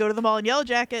true. But they go to the mall in Yellow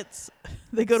Jackets.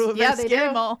 They go to a very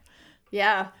scary mall.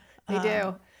 Yeah, they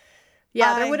do.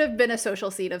 Yeah, there would have been a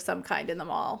social scene of some kind in the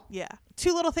mall. Yeah.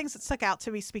 Two little things that stuck out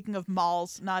to me, speaking of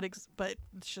malls, but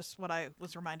it's just what I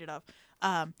was reminded of.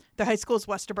 The high school is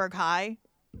Westerberg High,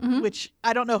 which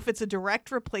I don't know if it's a direct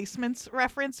replacements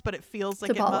reference, but it feels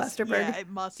like to Paul Westerberg. Yeah, it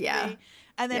must be.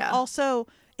 And then also,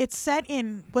 it's set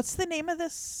in, what's the name of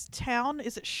this town?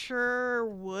 Is it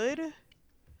Sherwood?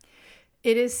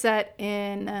 It is set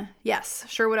in, yes,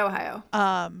 Sherwood, Ohio.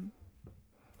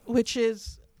 Which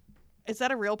is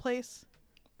that a real place?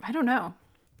 I don't know.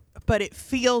 But it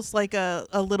feels like a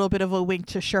little bit of a wink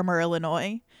to Shermer,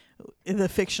 Illinois, the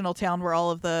fictional town where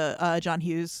all of the John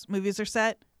Hughes movies are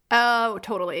set. Oh,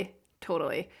 totally.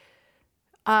 Totally.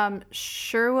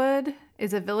 Sherwood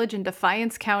is a village in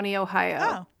Defiance County,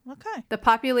 Ohio. Oh, okay. The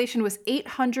population was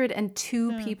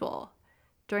 802 people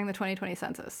during the 2020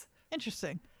 census.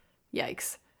 Interesting.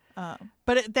 Yikes.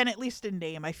 But then at least in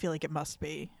name, I feel like it must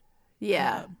be.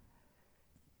 Yeah.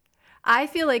 I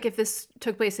feel like if this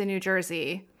took place in New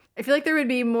Jersey, I feel like there would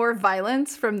be more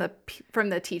violence from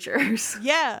the teachers.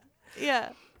 Yeah. Yeah.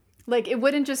 Like, it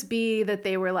wouldn't just be that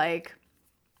they were like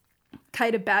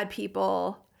kind of bad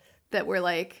people that were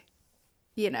like,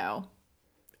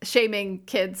 shaming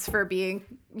kids for being,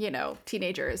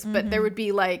 teenagers, but there would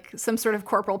be like some sort of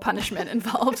corporal punishment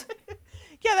involved.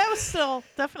 Yeah, that was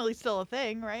definitely still a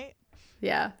thing, right?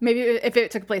 Yeah. Maybe if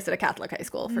it took place at a Catholic high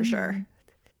school, for sure.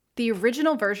 The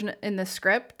original version in the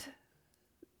script,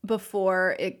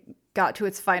 before it got to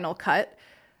its final cut,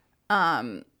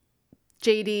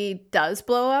 JD does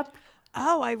blow up.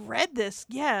 Oh, I read this.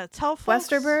 Yeah, tell folks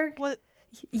Westerberg. what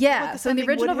So in the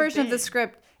original version of the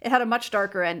script, it had a much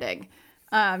darker ending.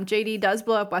 JD does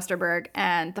blow up Westerberg,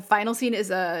 and the final scene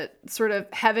is a sort of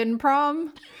heaven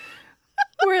prom,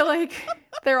 where like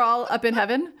they're all up in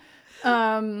heaven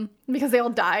because they all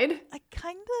died. I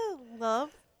kind of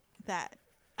love that.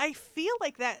 I feel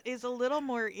like that is a little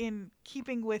more in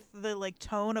keeping with the like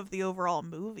tone of the overall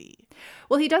movie.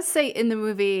 Well, he does say in the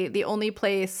movie the only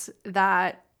place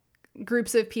that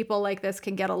groups of people like this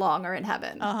can get along are in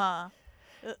heaven.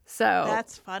 So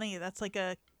that's funny. That's like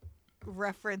a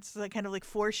reference, like kind of like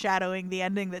foreshadowing the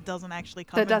ending that doesn't actually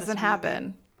come. That doesn't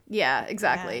happen. Yeah,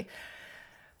 exactly. Yeah.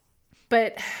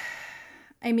 But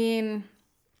I mean,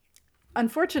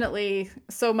 unfortunately,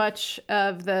 so much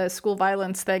of the school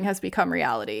violence thing has become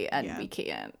reality, and we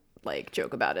can't like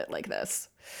joke about it like this.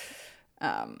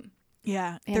 In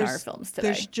our films today,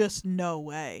 there's just no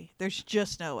way.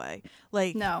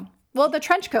 Like, no. Well, the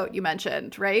trench coat you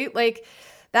mentioned, right? Like,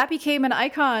 that became an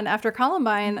icon after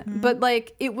Columbine, but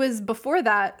like it was before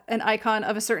that an icon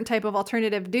of a certain type of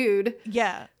alternative dude.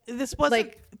 Yeah, this wasn't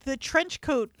like the trench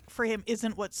coat for him.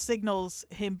 Isn't what signals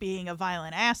him being a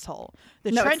violent asshole.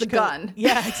 It's the gun.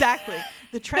 Yeah, exactly.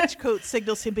 The trench coat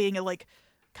signals him being a like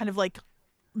kind of like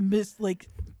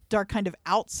dark kind of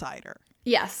outsider.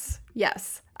 Yes.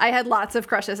 I had lots of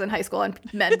crushes in high school on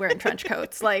men wearing trench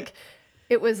coats. Like,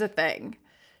 it was a thing.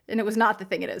 And it was not the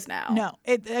thing it is now. No.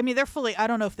 I mean, they're fully, I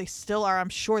don't know if they still are. I'm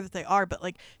sure that they are. But,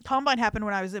 like, Columbine happened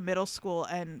when I was in middle school,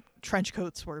 and trench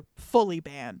coats were fully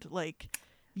banned. Like,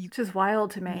 which is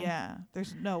wild to me. Yeah.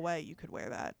 There's no way you could wear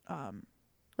that.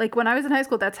 Like, when I was in high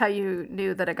school, that's how you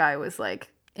knew that a guy was, like,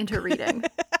 into reading.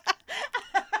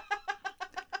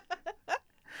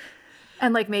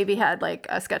 And like maybe had like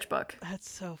a sketchbook. That's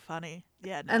so funny.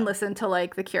 Yeah. No. And listened to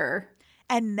like The Cure.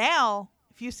 And now,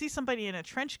 if you see somebody in a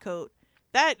trench coat,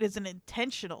 that is an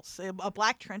intentional, a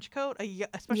black trench coat,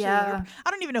 especially, Yeah. I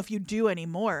don't even know if you do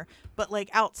anymore, but like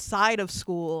outside of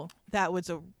school, that was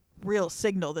a real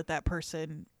signal that that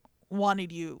person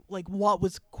wanted you, like what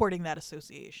was courting that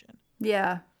association.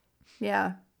 Yeah.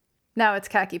 Yeah. Now it's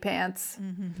khaki pants.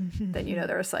 Then you know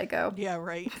they're a psycho. Yeah,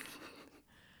 right.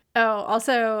 Oh,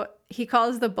 also, he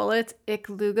calls the bullets Ich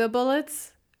lüge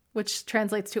bullets, which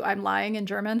translates to I'm lying in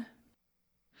German.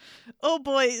 Oh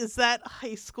boy, is that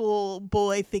high school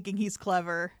boy thinking he's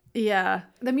clever. Yeah.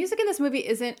 The music in this movie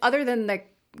isn't, other than the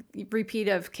repeat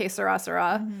of Que Sera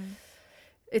Sera,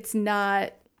 it's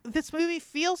not. This movie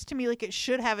feels to me like it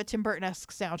should have a Tim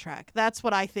Burton-esque soundtrack. That's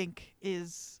what I think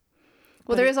is.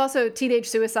 Well, there is also Teenage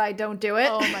Suicide, Don't Do It.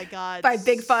 Oh my God. By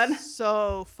Big Fun.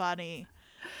 So funny.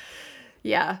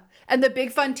 Yeah. And the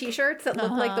Big Fun t-shirts that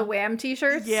look like the Wham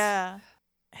t-shirts. Yeah.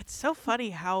 It's so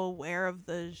funny how aware of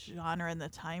the genre and the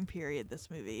time period this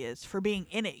movie is for being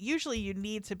in it. Usually you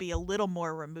need to be a little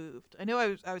more removed. I know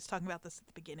I was talking about this at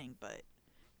the beginning, but.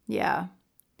 Yeah.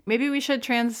 Maybe we should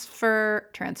transition,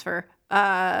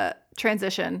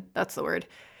 that's the word,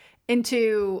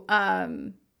 into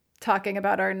talking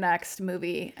about our next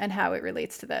movie and how it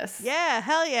relates to this. Yeah,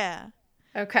 hell yeah.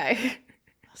 Okay.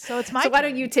 So it's my So why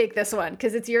turn. don't you take this one?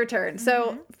 Because it's your turn.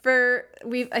 So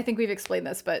I think we've explained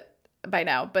this by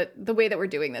now, but the way that we're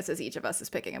doing this is each of us is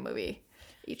picking a movie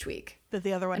each week. That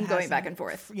the other one and going back and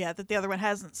forth. Yeah, that the other one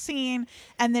hasn't seen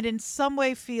and that in some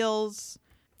way feels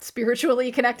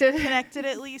Spiritually connected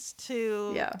at least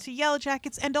to Yellow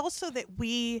Jackets, and also that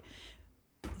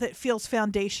feels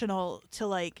foundational to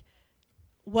like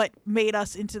what made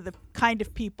us into the kind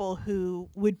of people who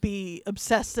would be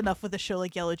obsessed enough with a show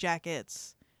like Yellow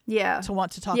Jackets to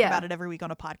want to talk about it every week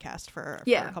on a podcast for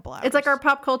a couple hours. It's like our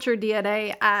pop culture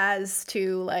DNA as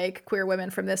to like queer women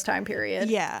from this time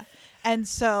period. Yeah. And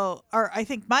so I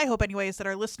think my hope anyway is that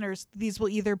our listeners, these will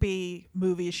either be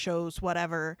movies, shows,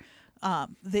 whatever,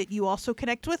 that you also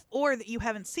connect with or that you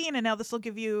haven't seen, and now this will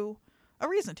give you a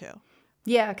reason to.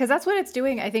 Yeah, because that's what it's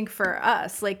doing, I think, for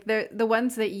us. Like the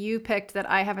ones that you picked that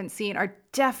I haven't seen are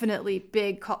definitely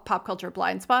big pop culture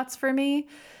blind spots for me.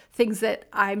 Things that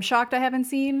I'm shocked I haven't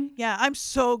seen. Yeah, I'm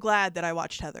so glad that I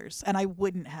watched Heathers, and I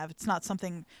wouldn't have. It's not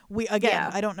something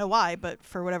I don't know why, but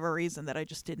for whatever reason that I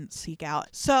just didn't seek out.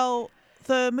 So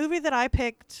the movie that I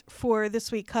picked for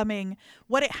this week coming,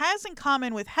 what it has in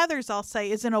common with Heathers, I'll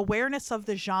say, is an awareness of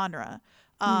the genre.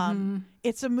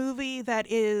 It's a movie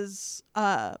that is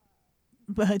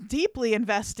deeply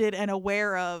invested and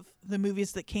aware of the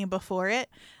movies that came before it.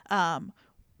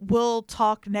 We'll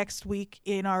talk next week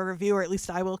in our review, or at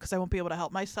least I will, because I won't be able to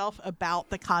help myself,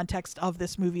 about the context of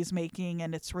this movie's making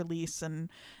and its release and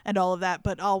all of that.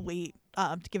 But I'll wait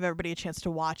to give everybody a chance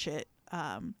to watch it.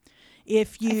 I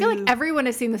feel like everyone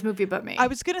has seen this movie but me. I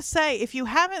was going to say, if you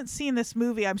haven't seen this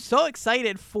movie, I'm so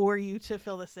excited for you to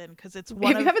fill this in, because it's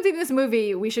one If you haven't seen this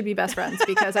movie, we should be best friends,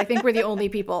 because I think we're the only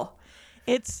people.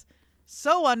 It's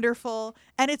so wonderful,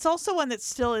 and it's also one that's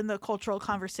still in the cultural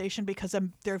conversation because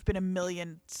there have been a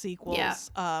million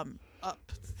sequels up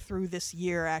through this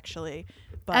year, actually.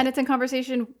 And it's in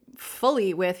conversation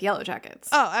fully with Yellow Jackets.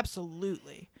 Oh,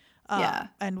 absolutely.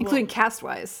 And including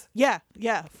cast-wise. Yeah,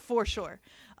 for sure.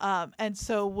 And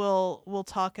so we'll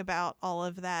talk about all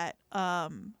of that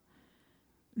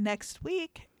next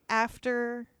week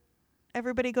after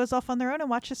everybody goes off on their own and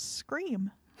watches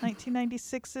Scream.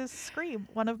 1996's Scream,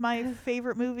 one of my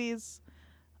favorite movies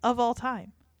of all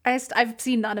time. I've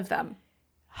seen none of them.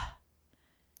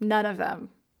 None of them.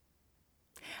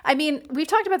 I mean, we've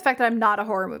talked about the fact that I'm not a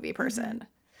horror movie person.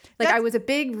 Like, I was a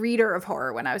big reader of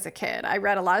horror when I was a kid. I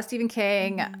read a lot of Stephen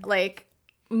King, like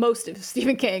most of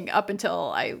Stephen King up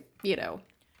until I,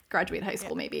 graduated high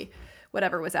school, maybe,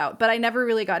 whatever was out. But I never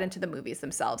really got into the movies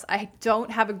themselves. I don't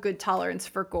have a good tolerance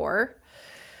for gore.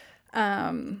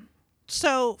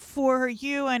 So for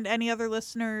you and any other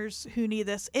listeners who need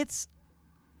this, it's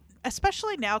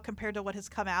especially now compared to what has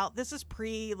come out. This is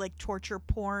like torture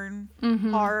porn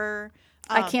horror.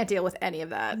 I can't deal with any of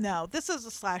that. No, this is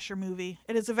a slasher movie.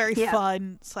 It is a very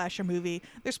fun slasher movie.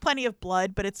 There's plenty of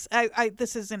blood, but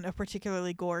this isn't a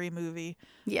particularly gory movie.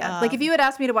 Yeah, like if you had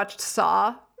asked me to watch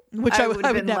Saw, which I would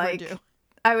never do.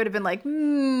 I would have been like,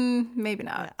 maybe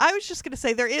not. Yeah. I was just going to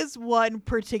say there is one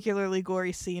particularly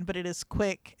gory scene, but it is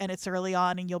quick and it's early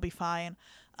on and you'll be fine.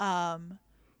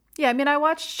 Yeah, I mean, I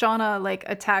watched Shauna like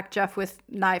attack Jeff with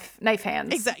knife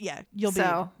hands. Exactly. Yeah,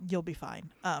 you'll be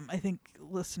fine. I think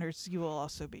listeners, you will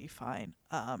also be fine.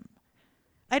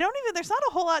 there's not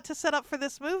a whole lot to set up for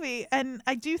this movie. And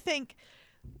I do think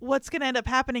what's going to end up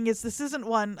happening is this isn't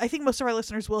one, I think most of our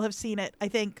listeners will have seen it. I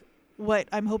think what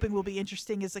I'm hoping will be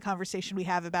interesting is the conversation we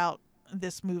have about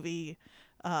this movie,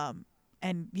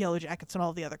 and Yellow Jackets and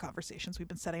all the other conversations we've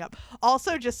been setting up.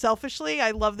 Also, just selfishly,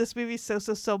 I love this movie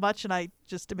so much, and I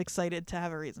just am excited to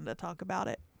have a reason to talk about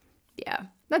it. Yeah,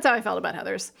 that's how I felt about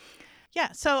Heathers.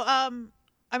 Yeah, so I'm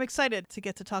excited to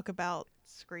get to talk about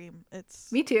Scream.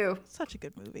 It's Me too. Such a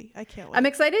good movie. I can't wait. I'm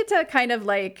excited to kind of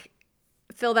like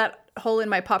fill that hole in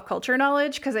my pop culture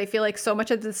knowledge, because I feel like so much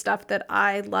of the stuff that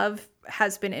I love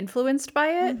has been influenced by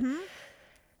it. Mm-hmm.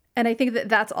 And I think that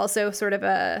that's also sort of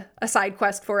a side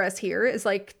quest for us here, is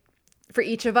like for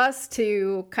each of us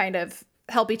to kind of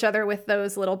help each other with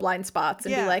those little blind spots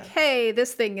and be like, hey,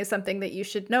 this thing is something that you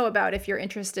should know about if you're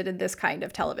interested in this kind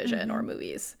of television or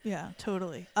movies. Yeah,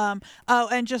 totally.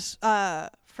 And just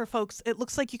for folks, it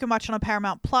looks like you can watch it on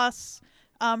Paramount Plus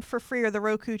for free, or the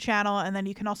Roku channel, and then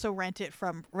you can also rent it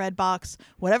from Redbox,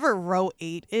 whatever Row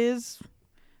 8 is,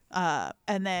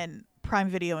 and then Prime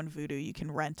Video and Vudu, you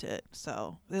can rent it.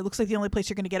 So it looks like the only place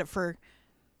you're going to get it for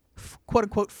quote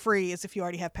unquote free is if you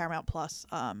already have Paramount Plus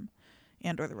and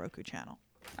or the Roku channel.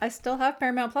 I still have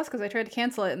Paramount Plus because I tried to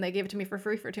cancel it and they gave it to me for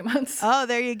free for 2 months. Oh,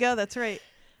 there you go. That's right.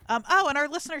 And our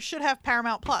listeners should have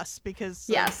Paramount Plus because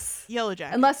yes, Yellow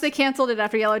Jackets. Unless they canceled it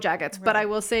after Yellow Jackets. Right. But I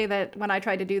will say that when I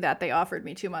tried to do that, they offered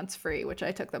me 2 months free, which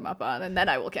I took them up on, and then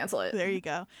I will cancel it. There you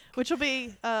go. Which will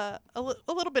be a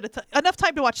little bit of enough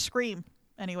time to watch Scream.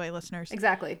 Anyway, listeners.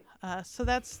 Exactly. So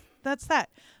that's that.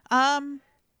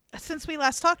 Since we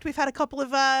last talked, we've had a couple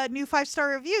of new 5-star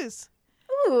reviews.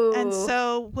 Ooh. And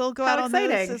so we'll go How out on those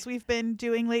exciting. as we've been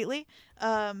doing lately.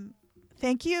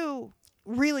 Thank you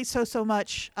really so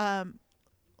much,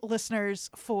 listeners,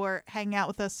 for hanging out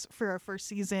with us for our first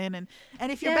season.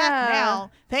 And if you're back now,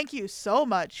 thank you so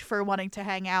much for wanting to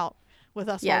hang out with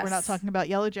us while we're not talking about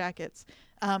Yellow Jackets.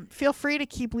 Feel free to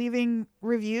keep leaving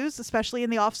reviews, especially in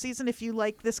the off season, if you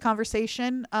like this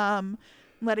conversation,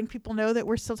 letting people know that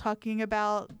we're still talking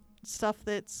about stuff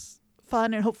that's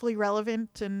fun and hopefully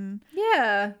relevant. And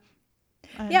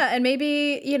and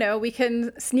maybe, we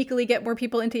can sneakily get more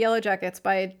people into Yellow Jackets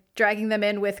by dragging them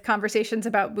in with conversations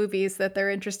about movies that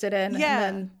they're interested in,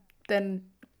 and then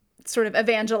sort of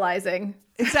evangelizing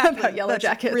about Yellow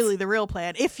Jackets. That's really the real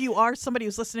plan. If you are somebody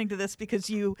who's listening to this because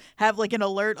you have like an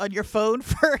alert on your phone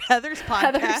for Heather's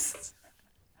podcast,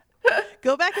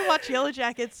 go back and watch Yellow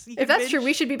Jackets. If that's true,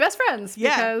 we should be best friends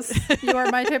because you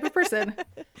are my type of person.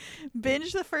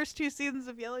 Binge the first 2 seasons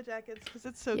of Yellow Jackets because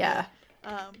it's so good.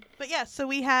 But so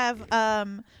we have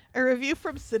a review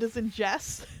from Citizen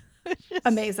Jess.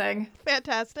 Amazing.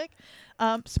 Fantastic.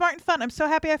 Smart and fun. I'm so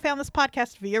happy I found this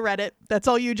podcast via Reddit. That's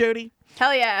all you, Jody.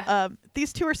 Hell yeah.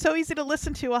 These two are so easy to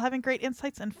listen to while having great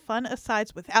insights and fun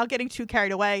asides without getting too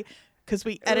carried away, because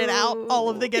we edit out all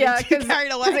of the getting too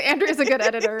carried away. Because Andrew is a good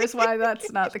editor is why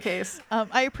that's not the case.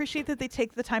 I appreciate that they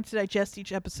take the time to digest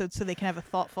each episode so they can have a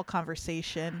thoughtful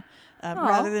conversation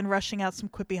rather than rushing out some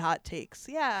quippy hot takes.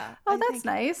 Yeah. Oh, that's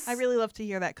nice. I really love to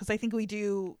hear that because I think we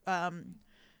do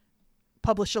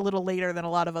publish a little later than a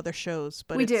lot of other shows,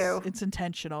 but it's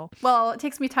intentional. Well, it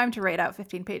takes me time to write out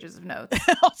 15 pages of notes.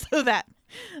 Also that.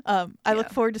 I look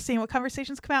forward to seeing what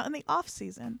conversations come out in the off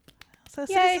season. So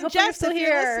yay, hope you're still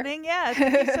here. Listening,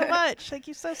 thank you so much. Thank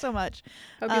you so much.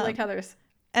 Hope you liked Heathers.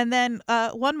 And then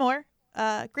one more.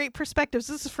 Great perspectives.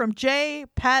 This is from J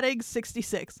Paddig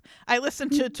 66. I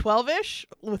listened to 12ish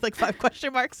with like 5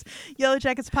 question marks Yellow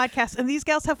Jackets podcast, and these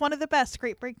gals have one of the best.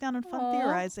 Great breakdown and fun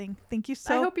theorizing. Thank you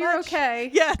so much. I hope you're okay.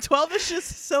 Yeah, 12ish is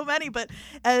so many, but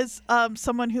as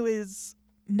someone who is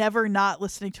never not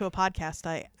listening to a podcast,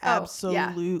 I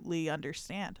absolutely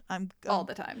understand. I'm all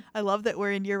the time. I love that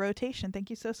we're in your rotation. Thank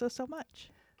you so much.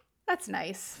 That's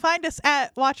nice. Find us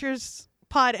at Watchers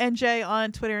Pod NJ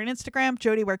on Twitter and Instagram.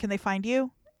 Jody, where can they find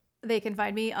you? They can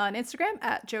find me on Instagram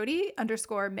at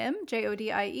Jody_Mim,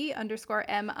 JODIE_MIM.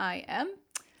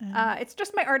 It's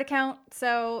just my art account.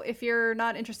 So if you're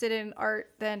not interested in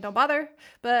art, then don't bother.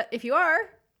 But if you are,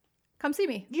 come see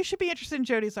me. You should be interested in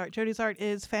Jody's art. Jody's art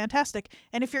is fantastic.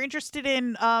 And if you're interested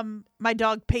in my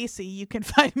dog Pacey, you can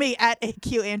find me at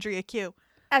AQ Andrea Q.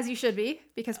 As you should be,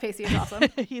 because Pacey is awesome.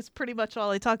 He's pretty much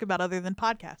all I talk about other than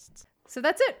podcasts. So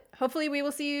that's it. Hopefully we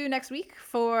will see you next week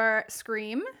for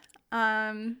Scream.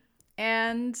 And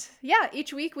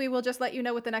each week we will just let you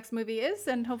know what the next movie is,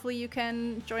 and hopefully you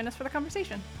can join us for the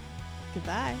conversation.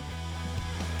 Goodbye.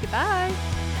 Goodbye.